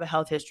who have a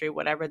health history,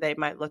 whatever they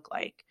might look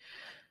like.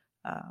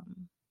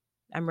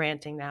 I'm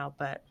ranting now,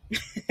 but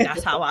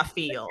that's how I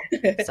feel.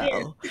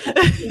 So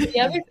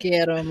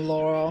get them,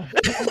 Laurel.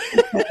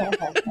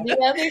 The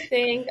other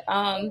thing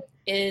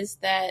is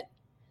that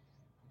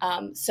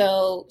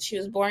so she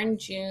was born in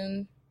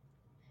June.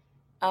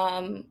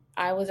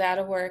 I was out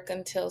of work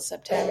until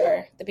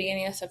September, the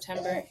beginning of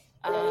September.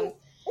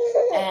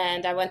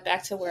 And I went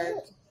back to work,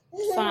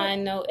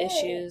 fine, no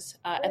issues.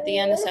 At the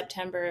end of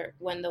September,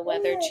 when the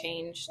weather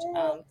changed,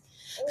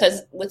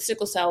 because with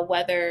sickle cell,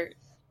 weather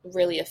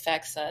really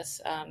affects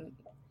us,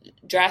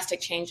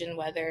 drastic change in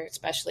weather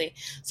especially.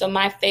 So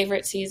my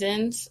favorite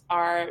seasons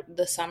are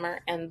the summer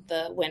and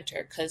the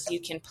winter, because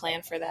you can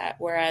plan for that.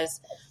 Whereas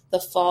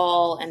the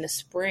fall and the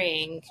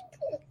spring,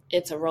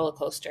 it's a roller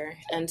coaster.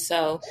 And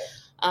so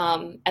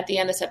at the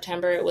end of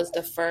September, it was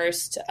the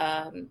first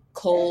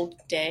cold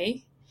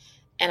day.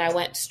 And I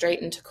went straight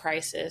into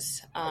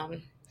crisis,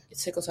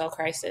 sickle cell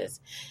crisis.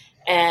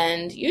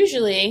 And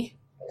usually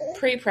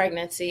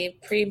pre-pregnancy,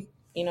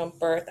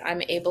 birth,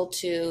 I'm able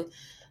to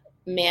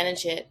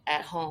manage it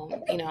at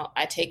home. You know,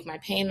 I take my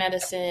pain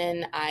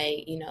medicine,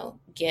 I,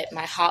 get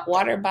my hot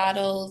water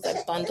bottles,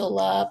 I bundle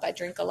up, I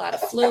drink a lot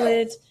of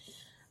fluids.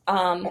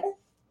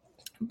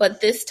 But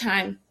this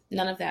time,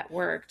 none of that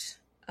worked.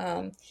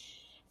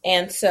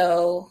 And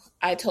so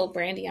I told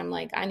Brandy, I'm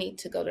like, I need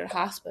to go to the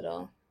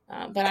hospital.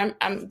 But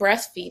I'm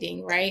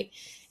breastfeeding, right?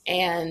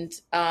 And,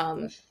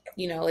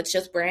 it's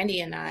just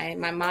Brandy and I.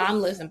 My mom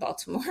lives in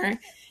Baltimore.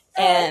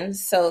 And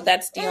so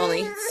that's the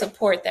only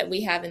support that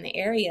we have in the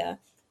area.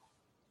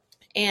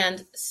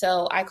 And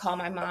so I call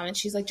my mom and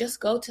she's like, just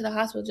go to the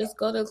hospital. Just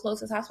go to the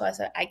closest hospital. I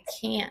said, I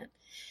can't.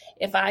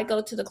 If I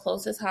go to the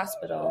closest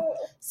hospital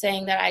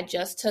saying that I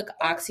just took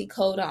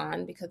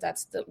oxycodone, because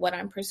that's what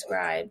I'm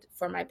prescribed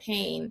for my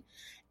pain,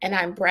 and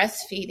I'm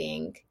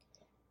breastfeeding,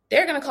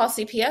 they're going to call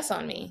CPS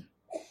on me.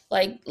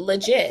 Like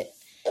legit.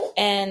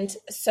 And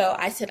so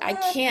I said, I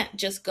can't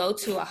just go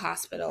to a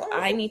hospital.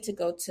 I need to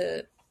go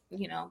to,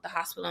 the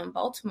hospital in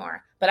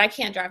Baltimore, but I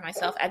can't drive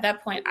myself. At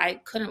that point,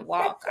 I couldn't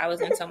walk. I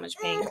was in so much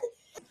pain.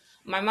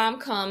 My mom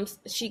comes,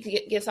 she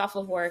gets off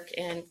of work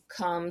and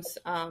comes.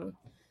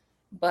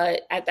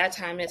 But at that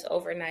time it's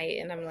overnight.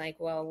 And I'm like,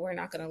 well, we're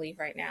not going to leave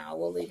right now.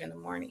 We'll leave in the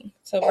morning.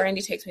 So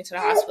Brandy takes me to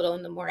the hospital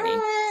in the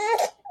morning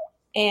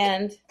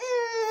and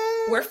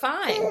we're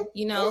fine.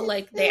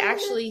 They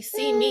actually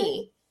see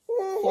me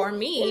for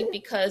me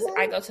because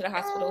I go to the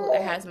hospital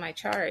that has my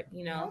chart,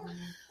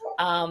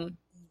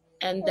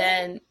 and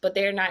then, but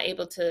they're not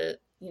able to,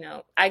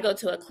 I go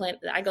to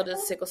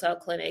the sickle cell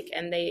clinic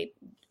and they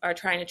are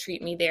trying to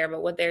treat me there,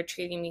 but what they're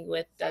treating me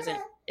with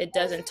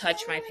doesn't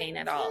touch my pain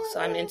at all. So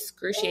I'm in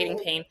excruciating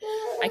pain.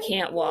 I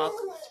can't walk.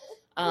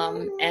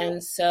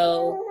 And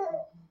so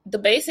the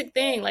basic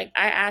thing, like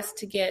I asked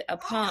to get a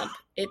pump.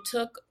 It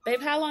took,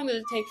 babe, how long did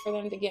it take for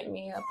them to get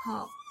me a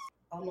pump?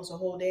 Almost a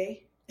whole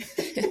day.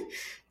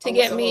 To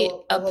get me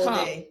a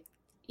pump. Day.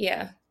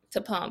 Yeah,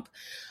 to pump.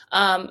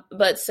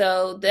 But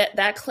so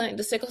that clinic,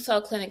 the sickle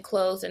cell clinic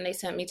closed and they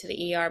sent me to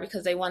the ER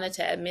because they wanted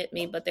to admit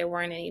me, but there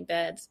weren't any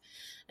beds.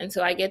 And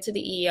so I get to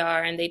the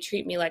ER and they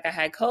treat me like I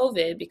had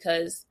COVID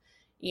because,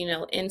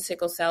 in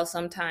sickle cell,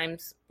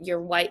 sometimes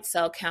your white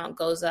cell count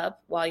goes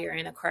up while you're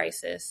in a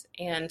crisis.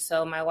 And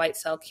so my white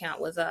cell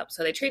count was up.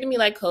 So they treated me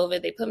like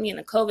COVID. They put me in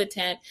a COVID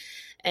tent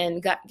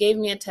and gave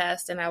me a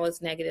test and I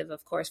was negative,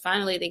 of course.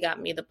 Finally, they got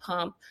me the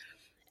pump.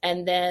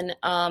 And then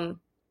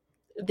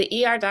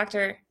the ER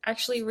doctor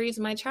actually reads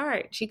my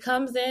chart. She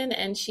comes in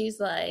and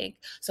she's like,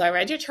 so I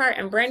read your chart,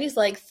 and Brandy's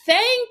like,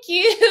 thank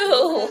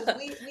you.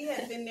 We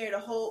had been there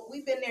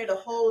we've been there the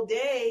whole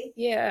day.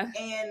 Yeah.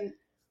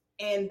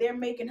 And they're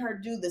making her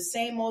do the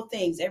same old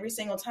things every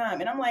single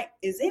time. And I'm like,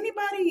 is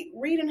anybody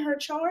reading her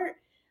chart?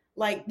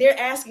 Like they're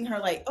asking her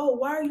like, oh,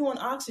 why are you on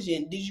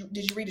oxygen? Did you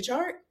read the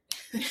chart?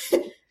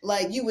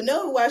 Like you would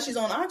know why she's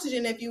on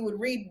oxygen if you would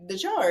read the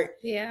chart.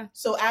 Yeah.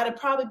 So out of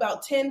probably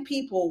about 10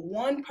 people,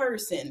 one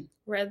person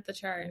read the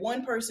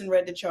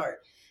chart.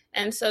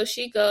 And so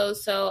she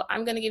goes, so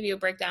I'm going to give you a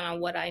breakdown on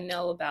what I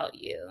know about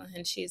you.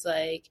 And she's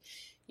like,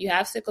 you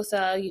have sickle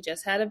cell. You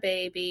just had a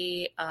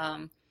baby.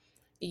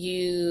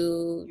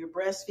 You're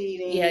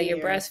breastfeeding. Yeah, you're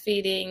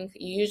breastfeeding.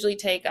 You usually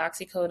take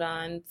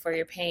oxycodone for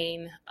your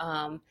pain.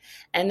 And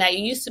that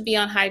you used to be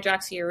on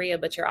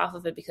hydroxyurea, but you're off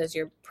of it because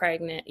you're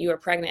pregnant. You were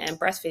pregnant and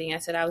breastfeeding. I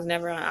said I was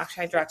never on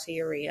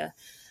hydroxyurea.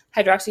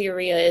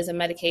 hydroxyurea is a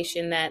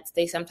medication that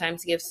they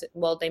sometimes give,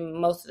 they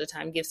most of the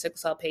time give sickle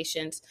cell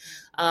patients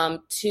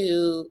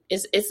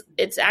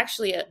it's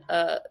actually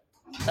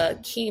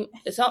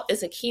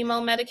it's a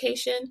chemo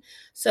medication.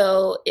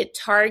 So it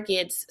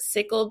targets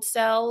sickled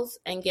cells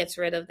and gets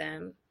rid of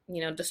them,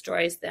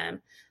 destroys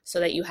them, so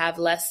that you have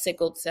less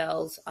sickled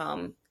cells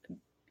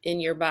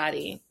in your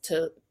body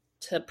to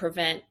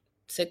prevent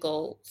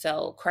sickle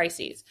cell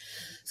crises.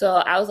 So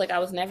I was like, I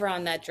was never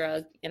on that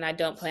drug and I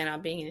don't plan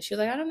on being. And she was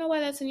like, I don't know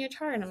why that's in your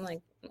chart. And I'm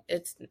like,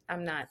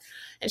 I'm not.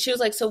 And she was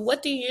like, so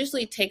what do you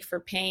usually take for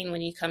pain when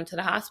you come to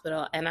the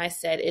hospital? And I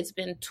said, it's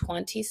been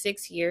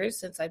 26 years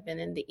since I've been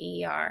in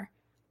the ER.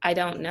 I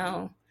don't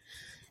know.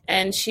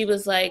 And she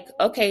was like,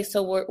 okay,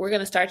 so we're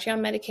going to start you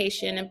on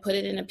medication and put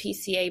it in a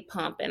PCA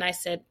pump. And I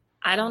said,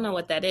 I don't know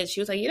what that is. She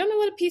was like, you don't know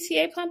what a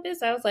PCA pump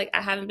is? I was like,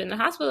 I haven't been in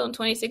the hospital in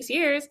 26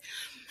 years.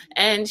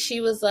 And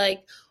she was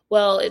like,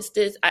 well, it's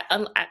this.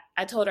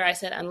 I told her, I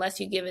said, unless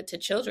you give it to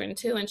children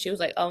too. And she was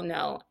like, oh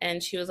no.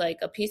 And she was like,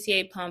 a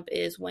PCA pump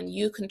is when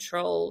you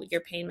control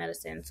your pain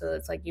medicine. So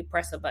it's like you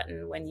press a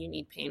button when you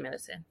need pain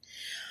medicine.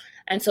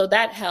 And so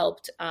that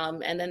helped.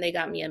 And then they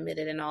got me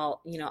admitted and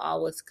all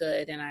was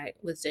good. And I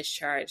was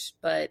discharged,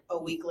 but a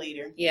week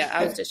later. Yeah,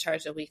 I was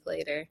discharged a week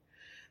later.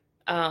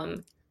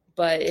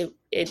 But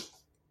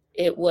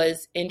it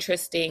was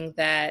interesting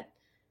that,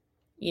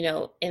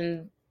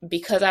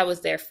 because I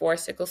was there for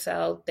sickle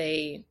cell,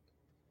 they,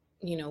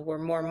 were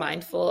more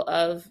mindful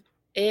of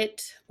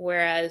it.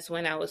 Whereas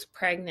when I was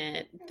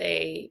pregnant,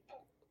 they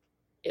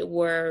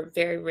were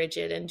very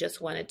rigid and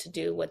just wanted to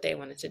do what they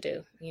wanted to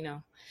do,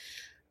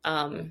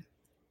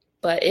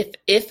 But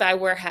if I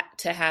were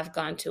to have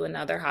gone to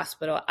another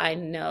hospital, I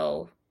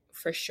know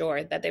for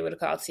sure that they would have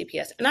called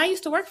CPS. And I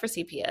used to work for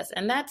CPS,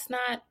 and that's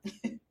not,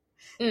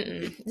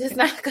 it's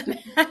not going to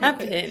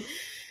happen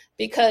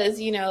because,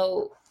 they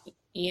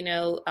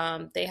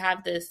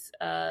have this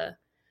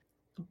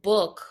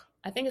book.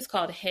 I think it's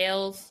called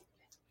Hales.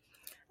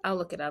 I'll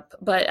look it up.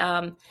 But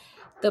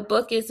the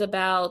book is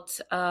about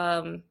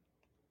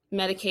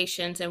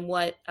medications and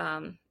what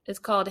it's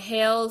called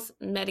Hales,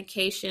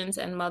 Medications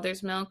and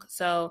Mother's Milk.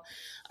 So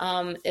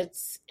it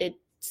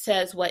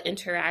says what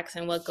interacts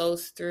and what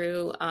goes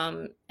through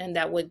and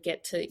that would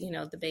get to,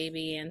 the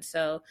baby. And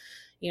so,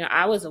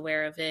 I was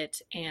aware of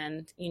it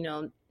and,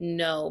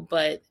 no,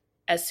 but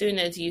as soon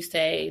as you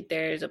say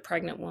there's a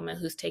pregnant woman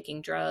who's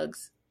taking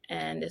drugs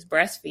and is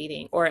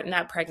breastfeeding, or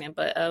not pregnant,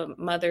 but a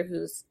mother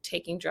who's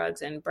taking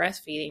drugs and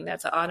breastfeeding,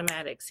 that's an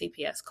automatic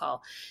CPS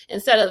call.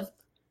 Instead of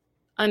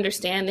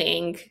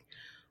understanding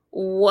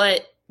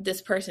what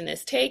this person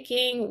is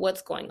taking,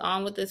 what's going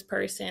on with this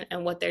person,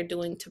 and what they're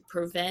doing to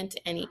prevent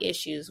any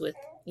issues with,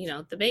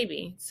 the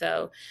baby.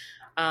 So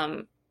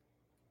I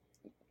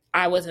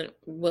wasn't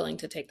willing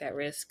to take that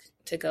risk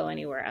to go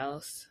anywhere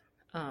else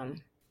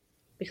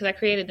because I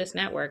created this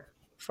network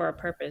for a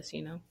purpose,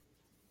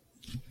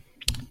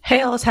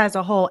 Hales has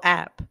a whole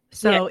app,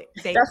 so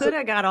they could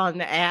have got on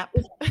the app.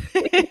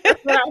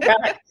 That's what I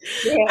got.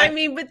 Yeah. I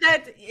mean, but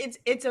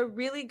it's a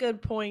really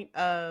good point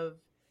of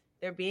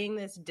there being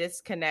this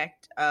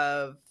disconnect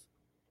of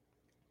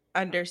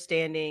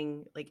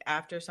understanding, like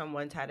after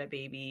someone's had a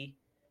baby,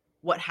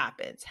 what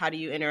happens? How do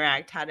you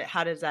interact?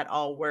 How does that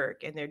all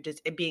work? And they're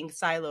just it being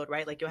siloed,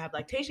 right? Like you'll have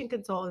lactation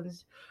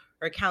consultants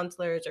or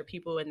counselors or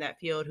people in that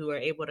field who are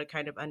able to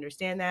kind of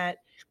understand that.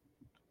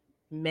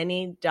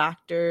 Many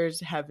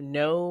doctors have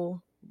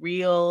no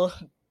real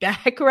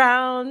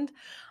background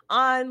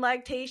on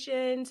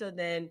lactation. So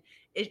then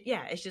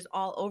it's just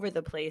all over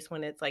the place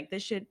when it's like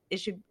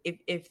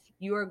if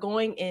you are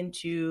going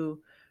into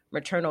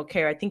maternal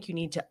care, I think you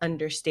need to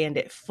understand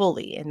it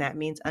fully. And that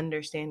means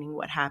understanding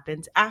what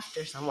happens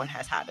after someone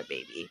has had a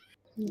baby.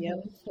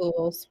 Yep.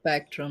 Full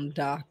spectrum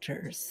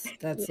doctors.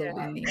 That's what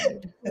we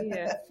need.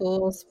 Yeah.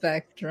 Full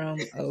spectrum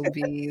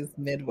OBs,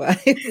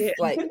 midwives. Yeah.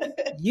 Like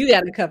you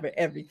got to cover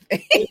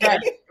everything.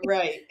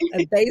 Right.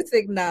 A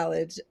basic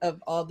knowledge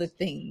of all the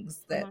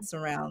things that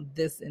surround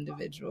this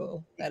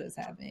individual that is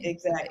having.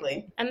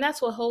 Exactly. And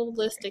that's what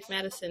holistic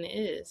medicine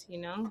is,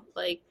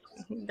 like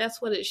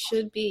that's what it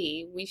should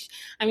be.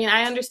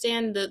 I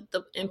understand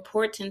the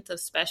importance of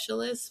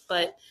specialists,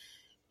 but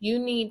you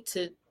need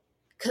to,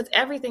 because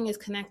everything is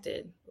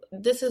connected.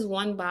 This is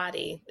one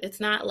body. It's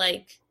not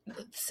like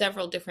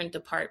several different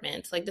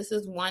departments. Like this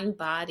is one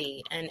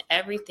body and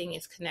everything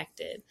is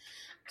connected.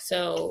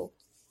 So,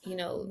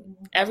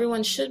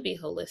 everyone should be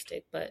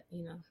holistic, but,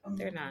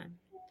 they're not.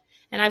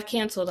 And I've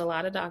canceled a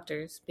lot of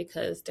doctors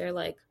because they're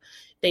like,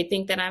 they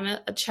think that I'm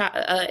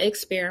a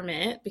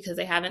experiment because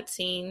they haven't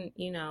seen,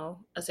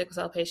 a sickle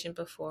cell patient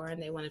before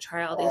and they want to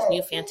try all these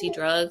new fancy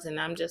drugs. And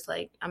I'm just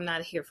like, I'm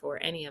not here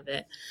for any of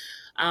it.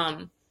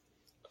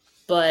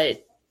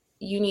 But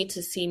you need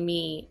to see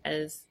me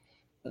as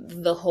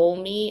the whole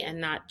me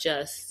and not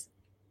just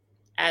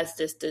as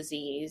this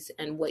disease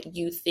and what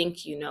you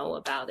think you know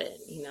about it,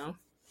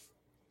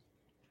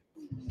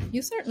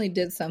 You certainly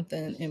did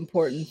something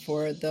important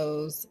for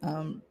those,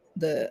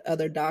 the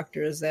other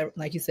doctors that,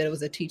 like you said, it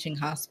was a teaching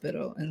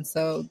hospital. And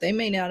so they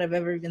may not have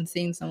ever even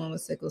seen someone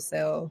with sickle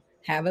cell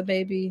have a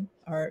baby,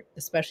 or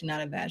especially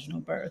not a vaginal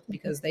birth,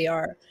 because they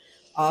are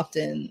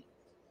often,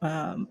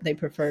 they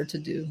prefer to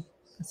do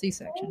a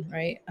C-section,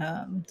 right?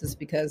 Just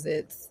because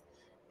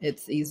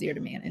it's easier to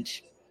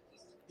manage,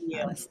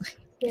 honestly.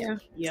 Yeah.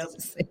 Yep.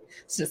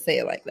 Let's just say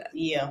it like that.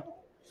 Yeah.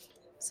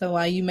 So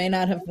while you may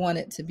not have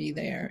wanted to be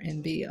there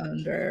and be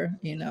under,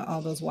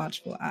 all those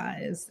watchful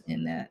eyes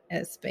in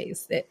that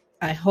space, that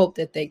I hope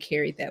that they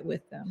carried that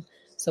with them.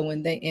 So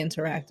when they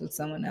interact with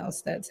someone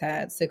else that's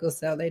had sickle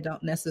cell, they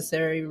don't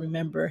necessarily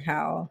remember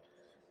how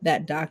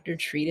that doctor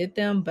treated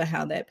them, but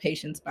how that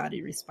patient's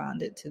body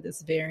responded to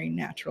this very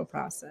natural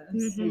process.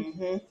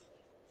 Mm-hmm.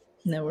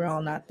 No, we're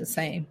all not the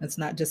same. It's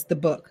not just the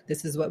book.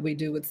 This is what we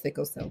do with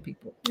sickle cell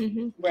people.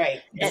 Mm-hmm.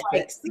 Right.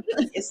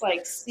 It's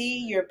like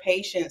see your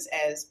patients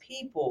as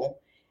people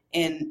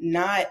and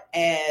not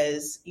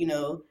as,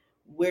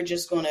 we're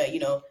just going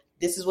to,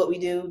 this is what we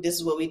do. This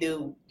is what we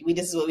do.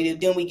 This is what we do.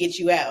 Then we get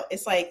you out.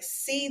 It's like,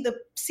 see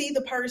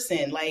the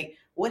person, like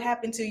what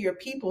happened to your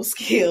people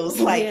skills?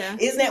 Like,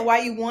 Isn't that why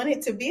you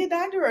wanted to be a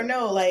doctor, or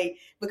no? Like,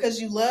 because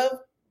you love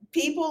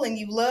people and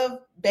you love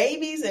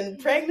babies and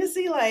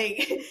pregnancy?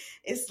 Like,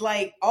 it's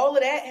like all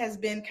of that has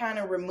been kind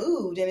of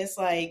removed, and it's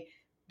like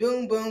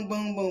boom, boom,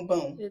 boom, boom,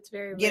 boom. It's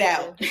very get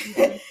out.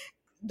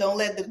 Don't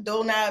let the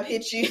doorknob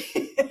hit you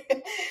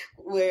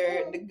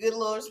where the good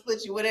Lord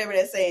split you, whatever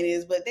that saying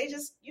is. But they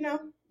just,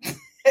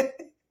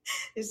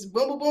 it's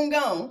boom, boom, boom,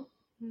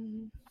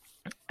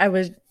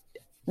 gone.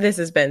 This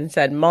has been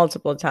said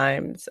multiple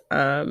times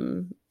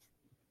on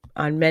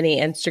many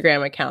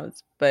Instagram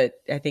accounts, but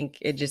I think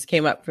it just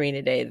came up for me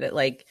today that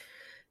like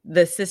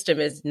the system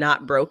is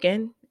not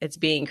broken. It's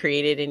being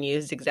created and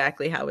used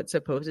exactly how it's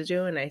supposed to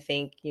do. And I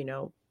think,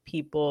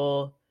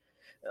 people,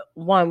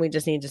 one, we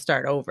just need to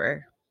start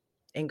over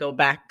and go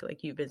back,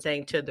 like you've been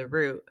saying, to the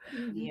root.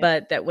 Mm-hmm.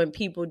 But that when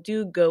people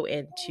do go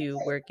into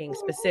working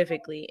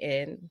specifically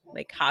in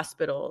like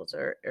hospitals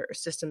or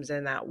systems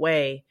in that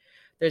way,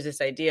 there's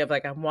this idea of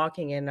like, I'm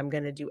walking in, I'm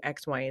going to do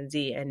X, Y, and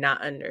Z, and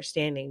not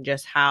understanding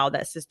just how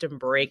that system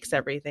breaks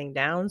everything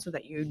down so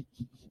that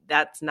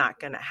that's not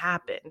going to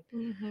happen.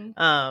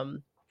 Mm-hmm.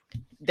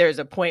 There's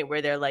a point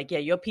where they're like, yeah,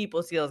 your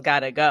people skills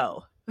got to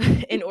go.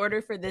 In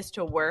order for this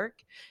to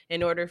work,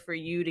 in order for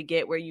you to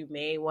get where you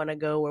may want to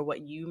go or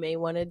what you may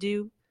want to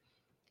do,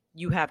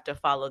 you have to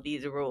follow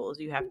these rules.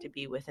 You have to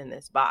be within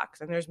this box.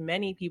 And there's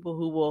many people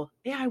who will,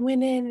 I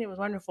went in and it was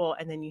wonderful.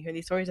 And then you hear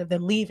these stories of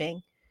them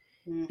leaving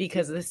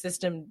because the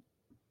system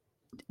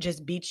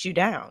just beats you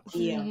down.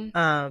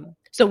 Yeah.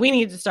 So we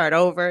need to start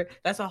over.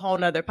 That's a whole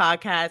nother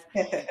podcast.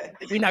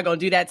 We're not going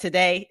to do that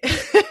today.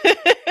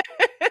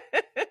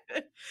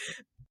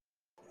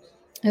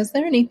 Is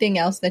there anything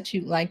else that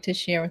you'd like to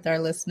share with our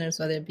listeners,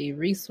 whether it be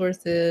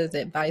resources,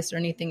 advice, or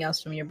anything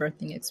else from your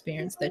birthing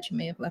experience that you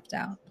may have left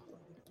out?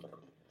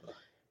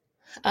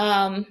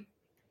 I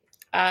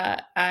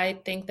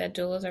think that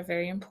doulas are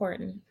very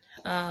important.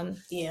 And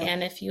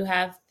if you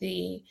have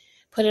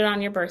put it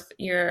on your what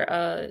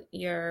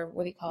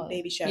do you call it?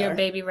 Baby shower. Your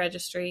baby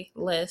registry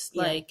list.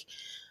 Yeah.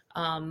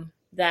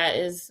 That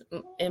is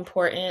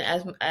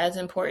important, as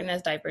important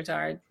as diapers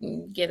are.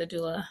 Get a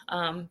doula,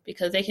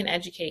 because they can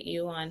educate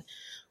you on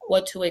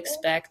what to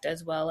expect,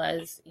 as well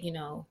as,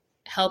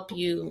 help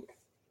you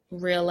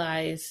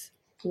realize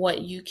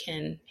what you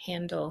can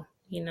handle,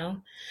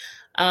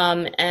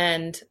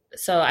 and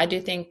so I do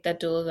think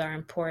that doulas are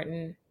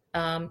important.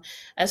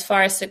 As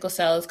far as sickle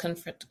cell is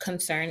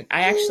concerned,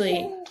 I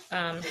actually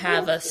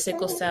have a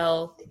sickle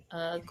cell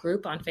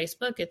group on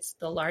Facebook. It's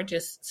the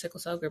largest sickle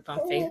cell group on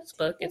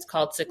Facebook. It's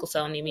called Sickle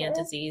Cell Anemia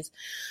Disease.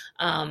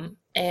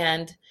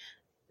 And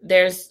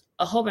there's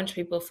a whole bunch of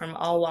people from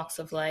all walks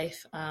of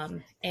life.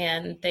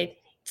 And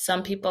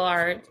some people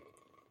are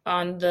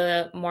on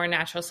the more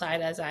natural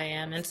side, as I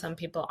am, and some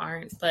people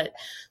aren't. But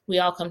we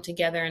all come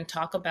together and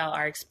talk about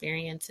our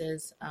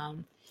experiences.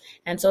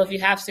 And so if you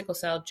have sickle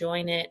cell,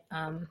 join it.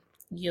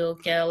 You'll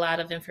get a lot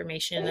of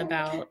information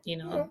about,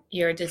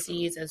 your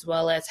disease, as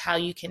well as how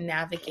you can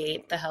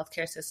navigate the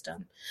healthcare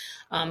system,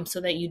 so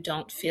that you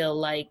don't feel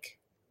like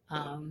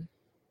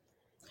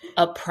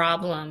a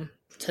problem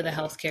to the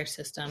healthcare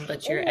system,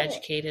 but you're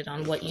educated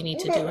on what you need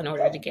to do in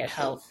order to get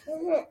help.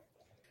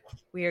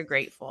 We are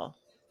grateful.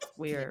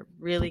 We are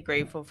really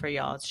grateful for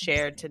y'all's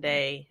share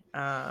today.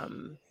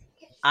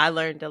 I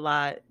learned a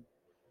lot.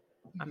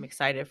 I'm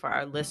excited for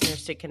our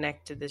listeners to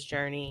connect to this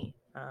journey.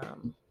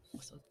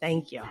 So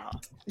thank y'all.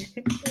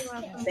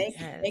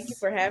 Thank you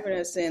for having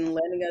us and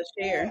letting us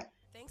share.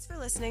 Thanks for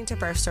listening to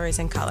Birth Stories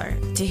in Color.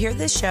 To hear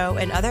this show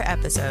and other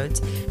episodes,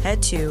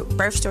 head to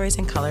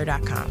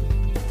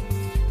birthstoriesIncolor.com.